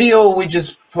 the video we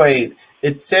just played,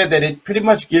 it said that it pretty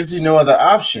much gives you no other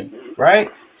option,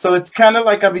 right? So it's kind of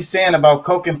like I be saying about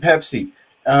Coke and Pepsi,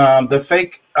 the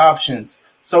fake options.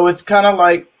 So it's kind of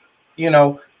like, you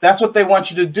know, that's what they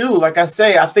want you to do. Like I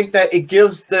say, I think that it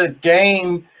gives the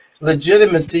game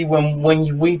legitimacy when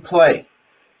we play,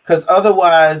 because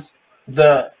otherwise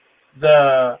the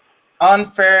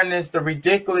unfairness, the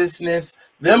ridiculousness,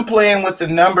 them playing with the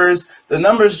numbers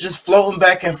just floating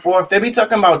back and forth. They be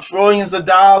talking about trillions of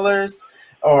dollars,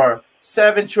 or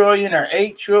 7 trillion or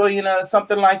 8 trillion or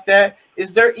something like that.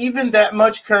 Is there even that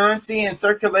much currency in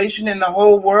circulation in the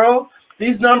whole world?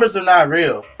 These numbers are not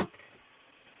real.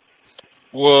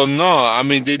 Well, no, I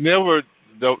mean, they never,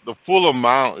 the full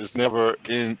amount is never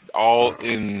in,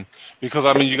 because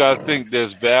I mean, you got to think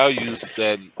there's values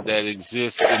that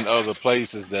exist in other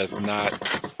places that's not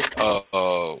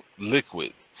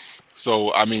liquid.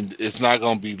 So I mean, it's not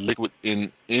going to be liquid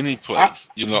in any place,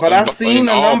 you know. But I've seen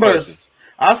the numbers. Places.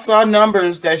 I saw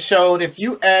numbers that showed if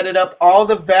you added up all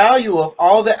the value of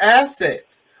all the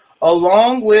assets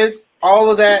along with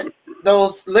all of that,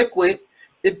 those liquid,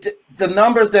 the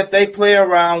numbers that they play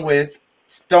around with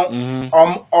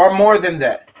are more than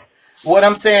that. What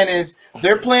I'm saying is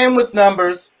they're playing with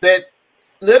numbers that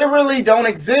literally don't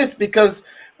exist because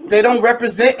they don't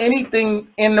represent anything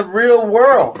in the real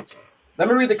world. Let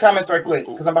me read the comments right quick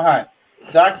because I'm behind.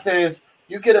 Doc says,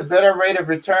 you get a better rate of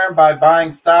return by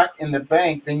buying stock in the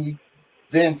bank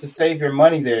than to save your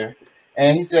money there.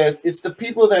 And he says, it's the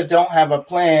people that don't have a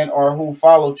plan or who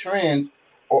follow trends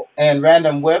and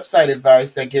random website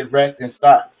advice that get wrecked in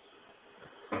stocks.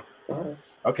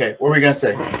 Okay, what were we going to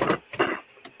say?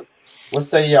 What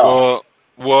say y'all?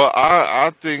 Well,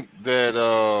 I think that,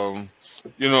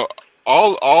 you know,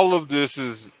 all of this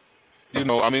is, you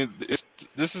know, I mean,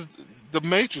 this is the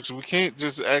Matrix. We can't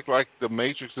just act like the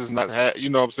Matrix is not, you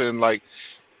know what I'm saying? Like,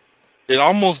 it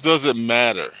almost doesn't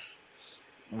matter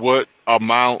what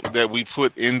amount that we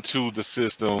put into the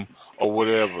system or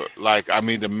whatever. Like, I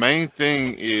mean, the main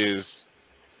thing is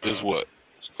what?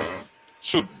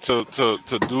 Shoot, to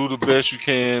do the best you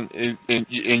can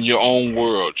in your own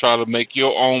world. Try to make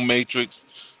your own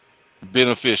matrix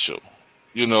beneficial,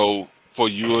 you know, for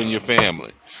you and your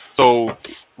family. So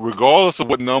regardless of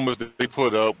what numbers that they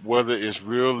put up, whether it's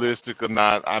realistic or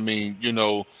not, I mean, you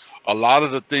know, a lot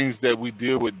of the things that we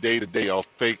deal with day to day are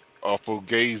fake or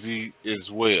fugazi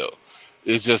as well.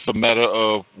 It's just a matter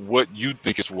of what you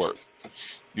think it's worth.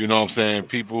 You know what I'm saying?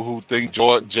 People who think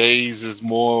J's is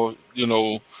more, you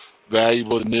know,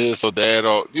 valuable than this or that,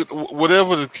 or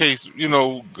whatever the case, you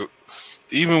know,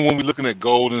 even when we're looking at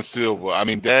gold and silver, I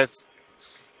mean, that's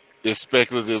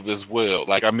speculative as well.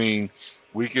 Like, I mean,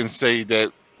 we can say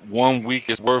that 1 week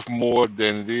is worth more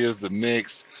than it is the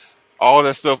next. All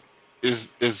that stuff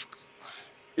is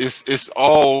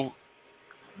all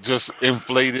just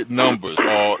inflated numbers,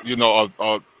 or you know,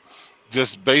 or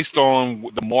just based on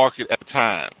the market at the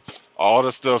time. All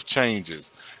the stuff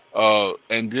changes,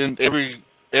 and then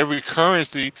every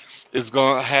currency is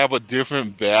gonna have a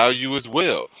different value as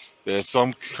well. There's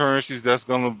some currencies that's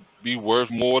gonna be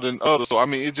worth more than others. So I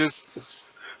mean, it just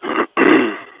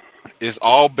it's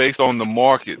all based on the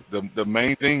market. The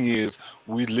main thing is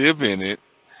we live in it.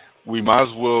 We might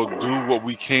as well do what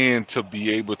we can to be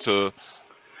able to,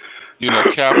 you know,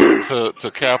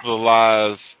 to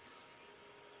capitalize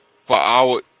for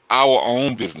our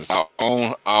own business, our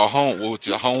home, which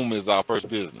your home is our first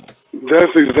business.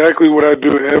 That's exactly what I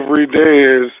do every day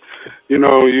is, you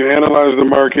know, you analyze the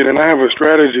market, and I have a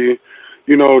strategy,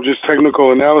 you know, just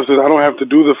technical analysis. I don't have to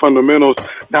do the fundamentals.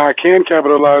 Now I can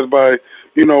capitalize by,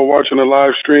 you know, watching a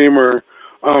live stream or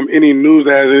any news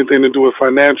that has anything to do with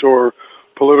financial or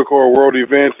political or world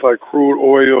events like crude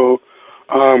oil,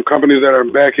 companies that are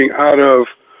backing out of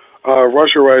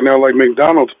Russia right now, like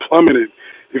McDonald's plummeted.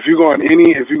 If you go on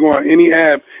any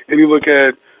app and you look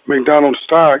at McDonald's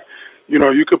stock, You know,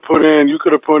 you could have put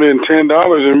in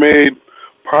 $10 and made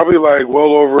probably like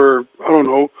well over, I don't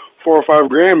know, 4 or 5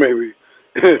 grand maybe.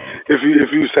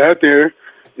 if you sat there,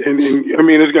 and I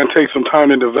mean, it's gonna take some time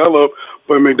to develop.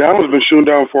 But McDonald's been shooting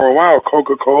down for a while.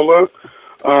 Coca-Cola,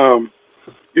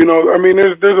 you know, I mean,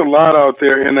 there's a lot out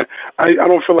there, and I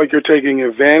don't feel like you're taking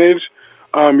advantage.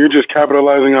 You're just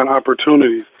capitalizing on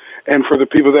opportunities. And for the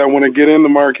people that want to get in the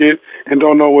market and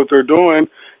don't know what they're doing,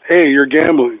 hey, you're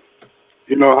gambling.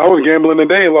 You know, I was gambling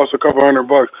today, lost a couple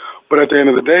 $100, but at the end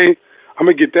of the day, I'm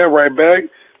gonna get that right back,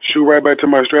 shoot right back to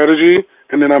my strategy,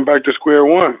 and then I'm back to square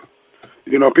one.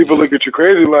 You know, people look at you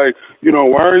crazy, like, you know,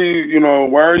 why are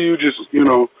you just, you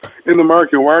know, in the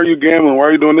market? Why are you gambling? Why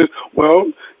are you doing this?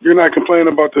 Well, you're not complaining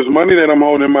about this money that I'm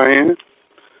holding in my hand.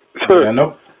 Yeah,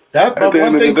 no, but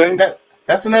one thing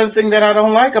that's another thing that I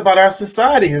don't like about our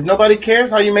society is nobody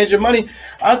cares how you made your money.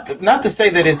 Not to say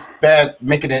that it's bad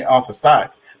making it off of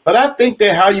stocks, but I think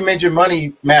that how you made your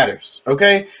money matters.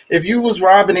 Okay, if you was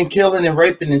robbing and killing and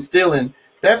raping and stealing,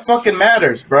 that fucking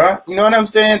matters, bro. You know what I'm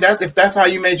saying? That's how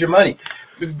you made your money.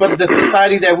 But the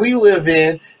society that we live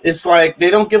in, it's like they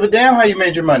don't give a damn how you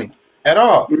made your money at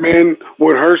all. Man,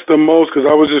 what hurts the most, because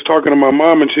I was just talking to my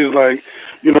mom, and she's like,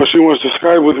 you know, she wants to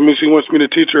Skype with me. She wants me to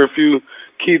teach her a few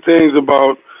key things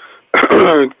about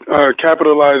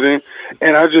capitalizing.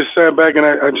 And I just sat back and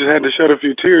I just had to shed a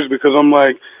few tears, because I'm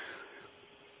like,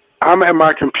 I'm at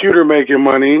my computer making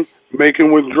money,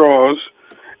 making withdrawals,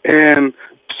 and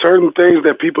certain things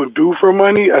that people do for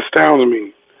money astounds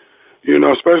me. You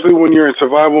know, especially when you're in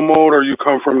survival mode or you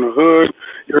come from the hood,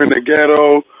 you're in the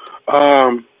ghetto,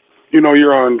 you know,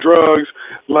 you're on drugs.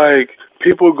 Like,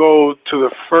 people go to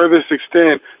the furthest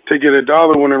extent to get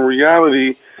 $1 when in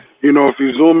reality, you know, if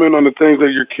you zoom in on the things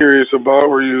that you're curious about,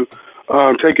 or you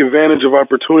take advantage of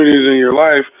opportunities in your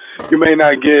life, you may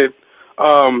not get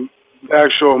the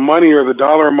actual money or the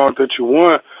dollar amount that you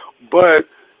want, but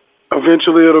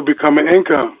eventually it'll become an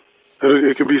income.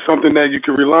 It could be something that you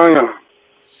can rely on.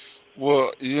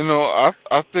 Well, you know,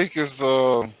 I think it's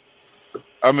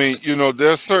I mean, you know,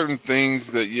 there's certain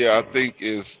things that I think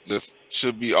is just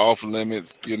should be off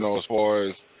limits, you know, as far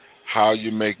as how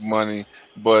you make money.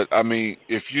 But I mean,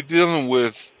 if you're dealing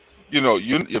with, you know,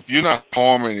 if you're not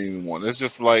harming anyone, it's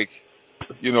just like,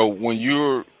 you know, when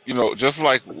you're, you know, just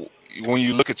like when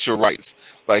you look at your rights,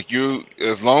 like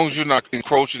as long as you're not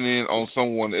encroaching in on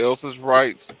someone else's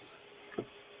rights,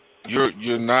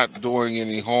 you're not doing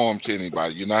any harm to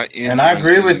anybody. You're not injuring And I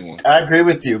anyone. agree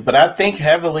with you, but I think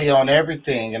heavily on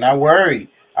everything, and I worry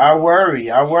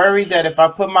that if I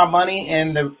put my money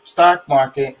in the stock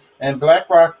market and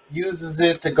BlackRock uses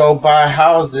it to go buy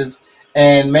houses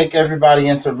and make everybody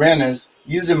into renters,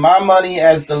 using my money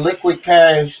as the liquid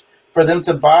cash for them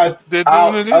to buy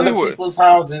out other people's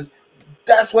houses,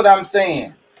 that's what I'm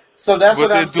saying. So that's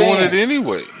what I'm saying. But they're doing it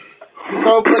anyway.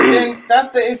 So, but then that's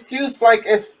the excuse, like,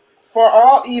 it's for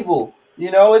all evil.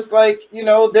 You know, it's like, you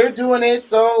know, they're doing it,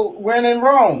 so we're in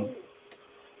Rome.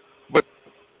 But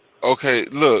okay,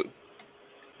 look,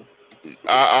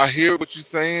 I hear what you're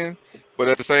saying, but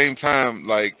at the same time,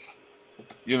 like,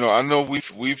 you know, I know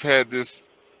we've had this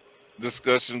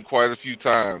discussion quite a few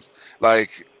times.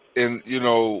 Like, you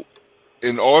know,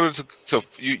 in order to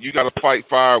you got to fight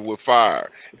fire with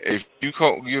fire. If you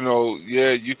can't, you know,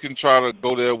 you can try to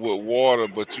go there with water,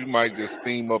 but you might just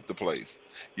steam up the place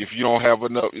if you don't have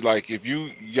enough. Like, if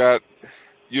you got,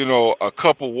 you know, a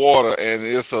cup of water and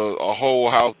it's a whole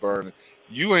house burning,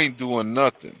 you ain't doing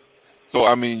nothing. So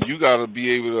I mean, you got to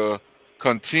be able to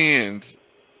contend.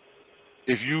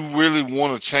 If you really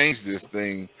want to change this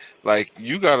thing, like,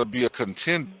 you got to be a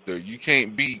contender. You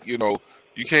can't be, you know,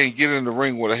 you can't get in the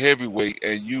ring with a heavyweight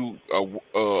and you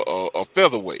a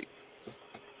featherweight.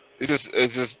 It's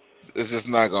just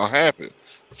not gonna happen.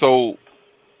 So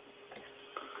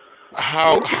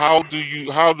how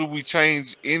do we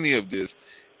change any of this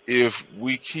if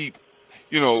we keep,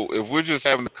 you know, if we're just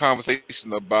having a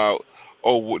conversation about,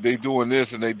 oh, they doing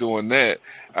this and they doing that?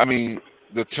 I mean,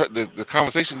 the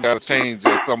conversation got to change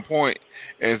at some point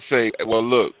and say, well,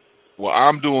 look, well,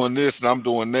 I'm doing this and I'm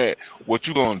doing that. What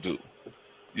you gonna do?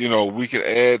 You know, we can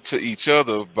add to each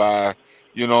other by,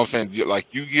 you know what I'm saying?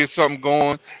 Like, you get something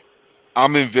going,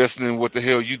 I'm investing in what the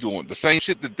hell you doing. The same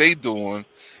shit that they doing,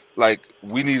 like,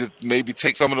 we need to maybe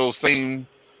take some of those same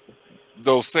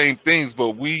things,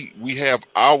 but we have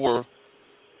our,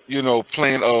 you know,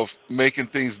 plan of making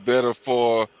things better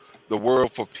for the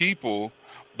world, for people.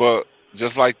 But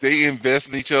just like they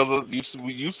invest in each other,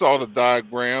 you saw the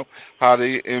diagram, how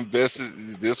they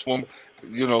invested. This one,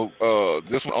 you know,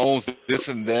 this one owns this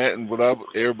and that and whatever.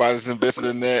 Everybody's invested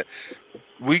in that.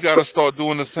 We got to start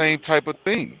doing the same type of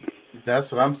thing.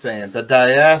 That's what I'm saying. The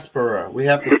diaspora. We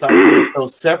have to stop being so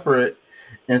separate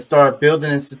and start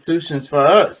building institutions for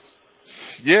us.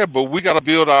 Yeah, but we got to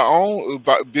build our own.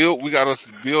 We got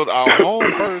to build our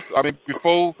home first. I mean,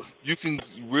 before you can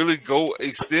really go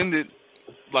extend it.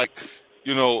 Like,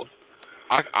 you know,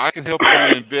 I can help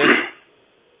you invest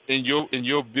in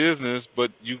your business,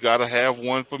 but you got to have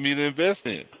one for me to invest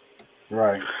in.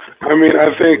 Right. I mean,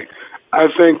 I think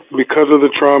because of the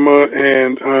trauma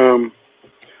and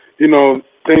you know,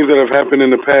 things that have happened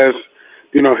in the past,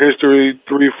 you know, history,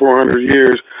 300-400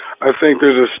 years, I think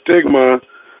there's a stigma.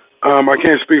 I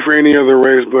can't speak for any other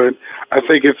race, but I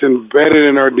think it's embedded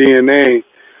in our DNA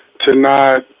to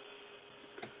not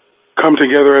come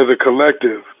together as a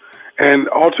collective, and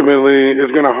ultimately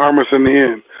it's going to harm us in the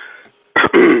end.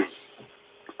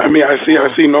 I mean,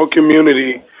 I see no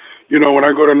community. You know, when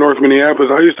I go to North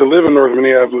Minneapolis, I used to live in North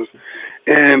Minneapolis,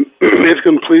 and it's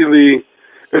completely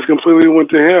went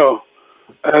to hell.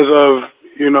 As of,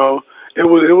 you know, it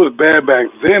was bad back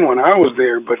then when I was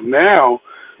there, but now,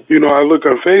 you know, I look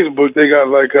on Facebook, they got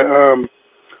like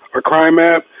a crime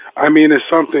app. I mean, it's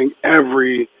something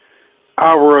every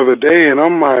hour of the day, and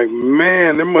I'm like,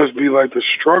 man, it must be like the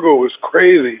struggle was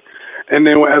crazy. And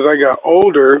then as I got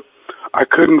older, I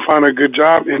couldn't find a good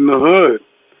job in the hood.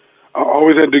 I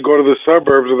always had to go to the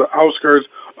suburbs or the outskirts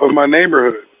of my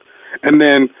neighborhood. And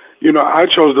then, you know, I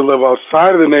chose to live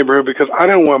outside of the neighborhood because I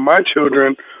didn't want my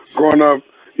children growing up,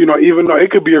 you know, even though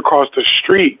it could be across the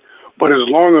street, but as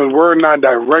long as we're not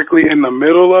directly in the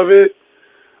middle of it,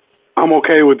 I'm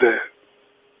okay with that.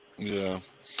 Yeah.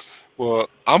 Well,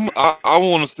 I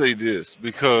want to say this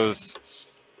because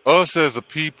us as a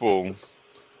people,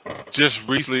 just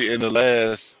recently in the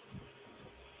last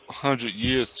 100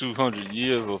 years, 200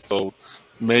 years or so,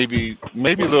 maybe a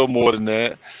little more than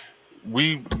that,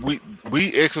 we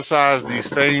exercise these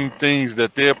same things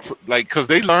that they're like, because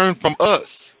they learn from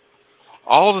us.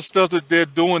 All the stuff that they're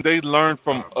doing, they learn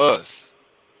from us,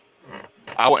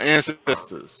 our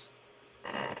ancestors.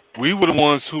 We were the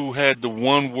ones who had the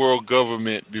one world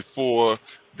government before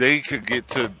they could get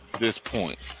to this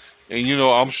point. And, you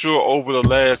know, I'm sure over the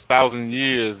last 1,000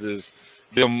 years is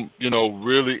them, you know,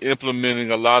 really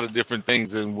implementing a lot of different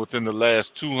things, and within the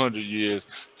last 200 years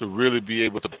to really be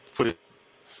able to put it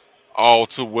all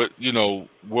to what, you know,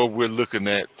 what we're looking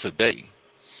at today.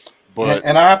 But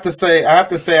and I have to say,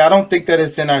 I don't think that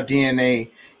it's in our DNA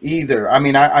either. I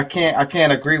mean, I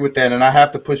can't agree with that, and I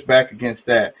have to push back against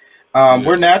that.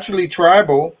 We're naturally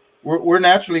tribal. We're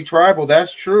naturally tribal.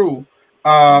 That's true.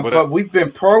 But we've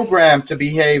been programmed to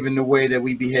behave in the way that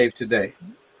we behave today.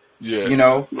 Yeah, you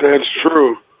know, that's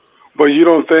true. But you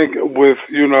don't think with,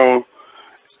 you know,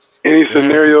 any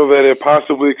scenario that it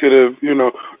possibly could have, you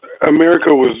know,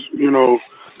 America was, you know,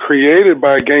 created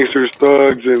by gangsters,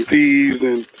 thugs, and thieves,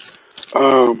 and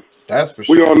that's for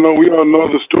sure. We all know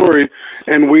the story,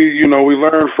 and we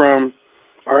learn from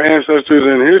our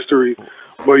ancestors in history.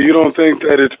 But you don't think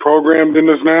that it's programmed in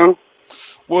us now?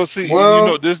 Well, see, you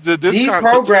know, this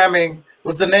deprogramming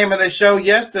was the name of the show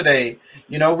yesterday.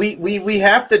 You know, we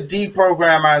have to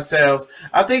deprogram ourselves.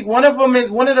 I think one of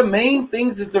the main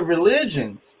things is the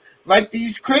religions. Like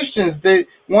these Christians that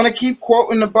want to keep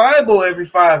quoting the Bible every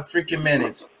 5 freaking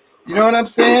minutes. You know what I'm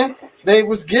saying? They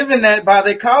was given that by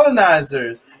the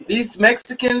colonizers. These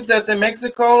Mexicans that's in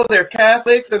Mexico, they're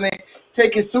Catholics and they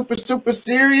take it super, super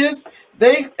serious.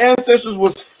 Their ancestors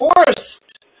was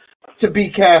forced to be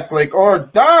Catholic or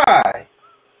die.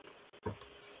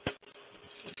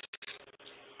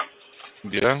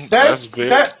 Yeah, that's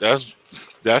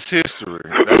history.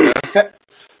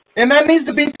 And that needs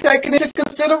to be taken into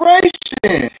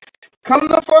consideration. Come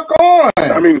the fuck on.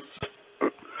 I mean,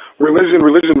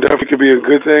 religion definitely could be a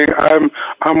good thing.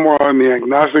 I'm more on the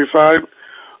agnostic side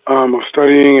of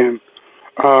studying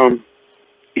and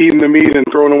eating the meat and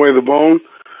throwing away the bone.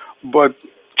 But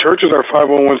churches are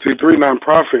 501c3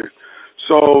 nonprofit,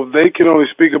 so they can only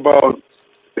speak about,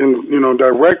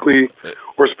 directly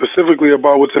or specifically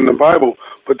about what's in the Bible,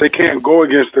 but they can't go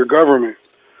against their government.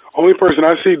 Only person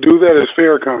I see do that is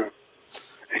Farrakhan.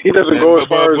 He doesn't go as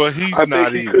far as I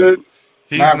think he could.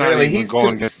 Not really.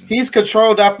 He's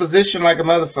controlled opposition like a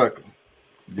motherfucker.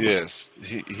 Yes.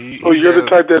 So you're the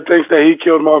type that thinks that he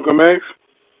killed Malcolm X?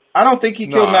 I don't think he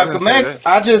killed Malcolm X.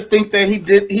 I just think that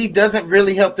he doesn't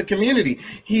really help the community.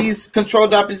 He's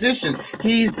controlled opposition.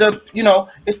 He's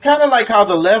it's kind of like how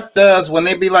the left does when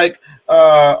they be like,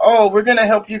 oh, we're going to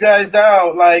help you guys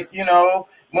out. Like,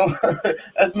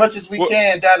 as much as we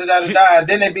can, da-da-da-da-da.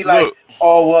 Then they'd be like,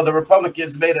 oh, well, the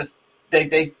Republicans made us,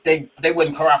 they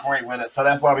wouldn't cooperate with us, so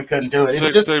that's why we couldn't do it.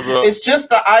 It's just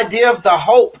the idea of the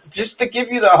hope, just to give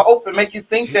you the hope and make you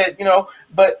think that,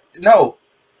 but no.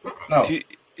 No.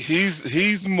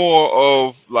 He's more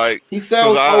of like he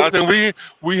sells. I think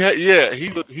we had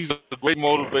he's a great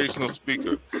motivational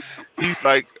speaker. He's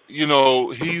like, you know,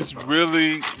 he's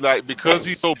really like, because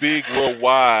he's so big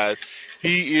worldwide,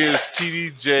 he is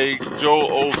TD Jakes, Joel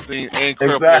Osteen, and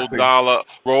Creflo Dollar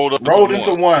rolled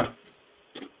into one.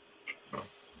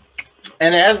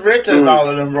 And as rich as all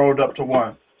of them rolled up to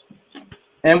one.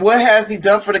 And what has he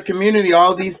done for the community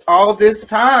all this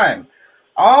time?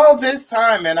 All this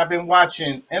time, man, I've been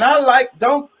watching, and I like,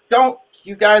 don't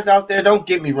you guys out there, don't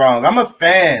get me wrong. I'm a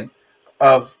fan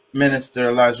of Minister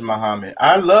Elijah Muhammad.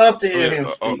 I love to hear him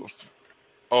speak.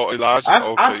 Elijah?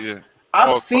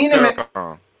 I've seen him.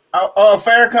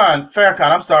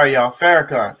 Farrakhan. I'm sorry, y'all.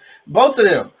 Farrakhan. Both of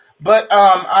them. But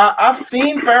I've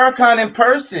seen Farrakhan in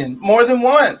person more than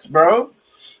once, bro.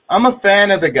 I'm a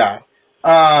fan of the guy.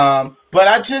 But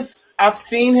I've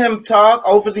seen him talk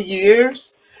over the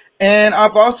years. And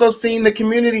I've also seen the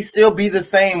community still be the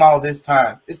same all this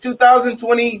time. It's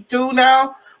 2022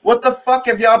 now. What the fuck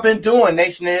have y'all been doing,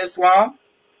 Nation of Islam?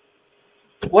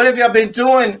 What have y'all been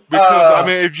doing? Because I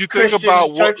mean, if you think Christian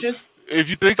about churches, if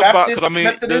you think Baptist, about, I mean,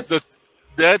 Methodist,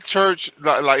 that church,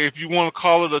 like if you want to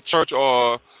call it a church,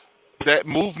 or that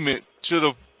movement should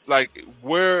have, like,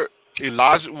 when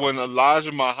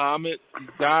Elijah Muhammad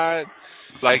died,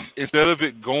 like, instead of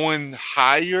it going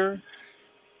higher,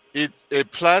 it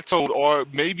plateaued, or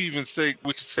maybe even we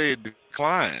could say it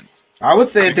declined. I would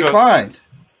say it declined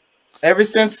ever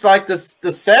since like the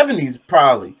 70s,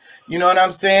 probably. You know what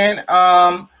I'm saying?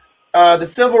 The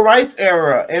civil rights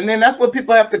era, and then that's what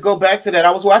people have to go back to. That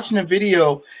I was watching a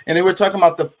video, and they were talking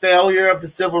about the failure of the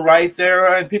civil rights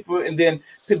era, and then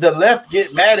the left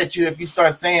get mad at you if you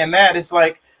start saying that. It's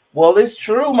like, well, it's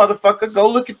true, motherfucker. Go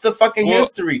look at the fucking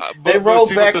history. They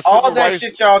rolled back all that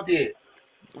shit y'all did.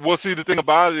 Well, see, the thing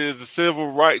about it is the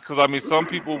civil rights, because I mean, some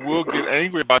people will get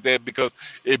angry about that because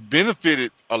it benefited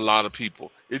a lot of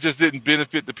people. It just didn't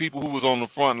benefit the people who was on the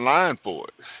front line for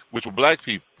it, which were black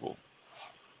people.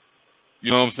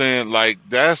 You know what I'm saying? Like,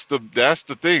 that's the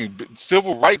thing.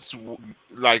 Civil rights,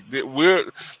 like,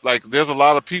 there's a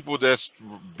lot of people that's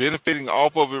benefiting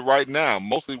off of it right now,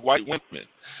 mostly white women.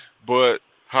 But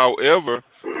however,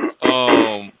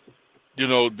 you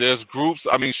know, there's groups.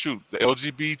 I mean, shoot, the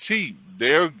LGBT,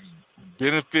 they're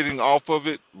benefiting off of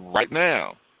it right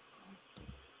now.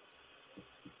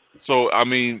 So, I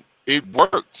mean, it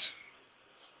worked,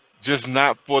 just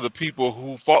not for the people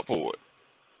who fought for it.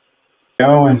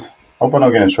 Owen, hope I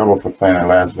don't get in trouble for playing that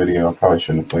last video. I probably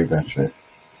shouldn't have played that shit.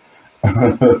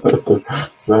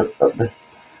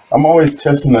 I'm always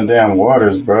testing the damn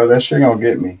waters, bro. That shit gonna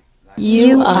get me.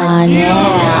 You are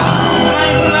now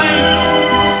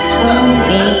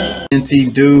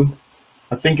NT Do.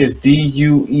 I think it's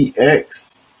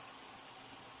DUEX.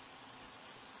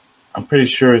 I'm pretty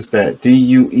sure it's that.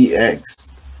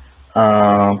 DUEX.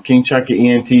 King Chucky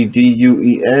ENT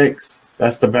DUEX.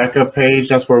 That's the backup page.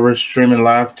 That's where we're streaming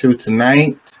live to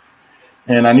tonight.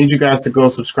 And I need you guys to go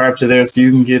subscribe to there so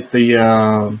you can get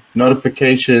the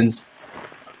notifications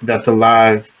that the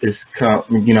live is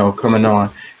coming on.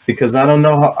 Because I don't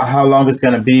know how long it's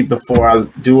going to be before I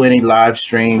do any live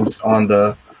streams on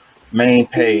the main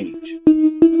page.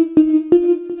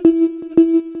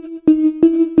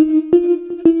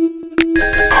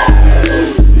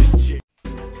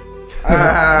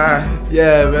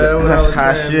 Yeah, man. That's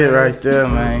hot shit right there,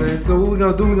 man. So what we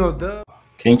gonna do? We gonna dub?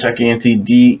 King Chucky NT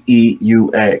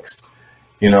DEUX.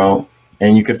 You know,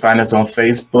 and you can find us on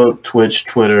Facebook, Twitch,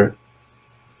 Twitter,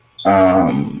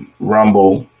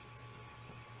 Rumble,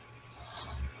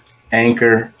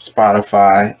 Anchor,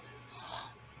 Spotify,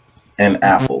 and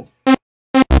Apple.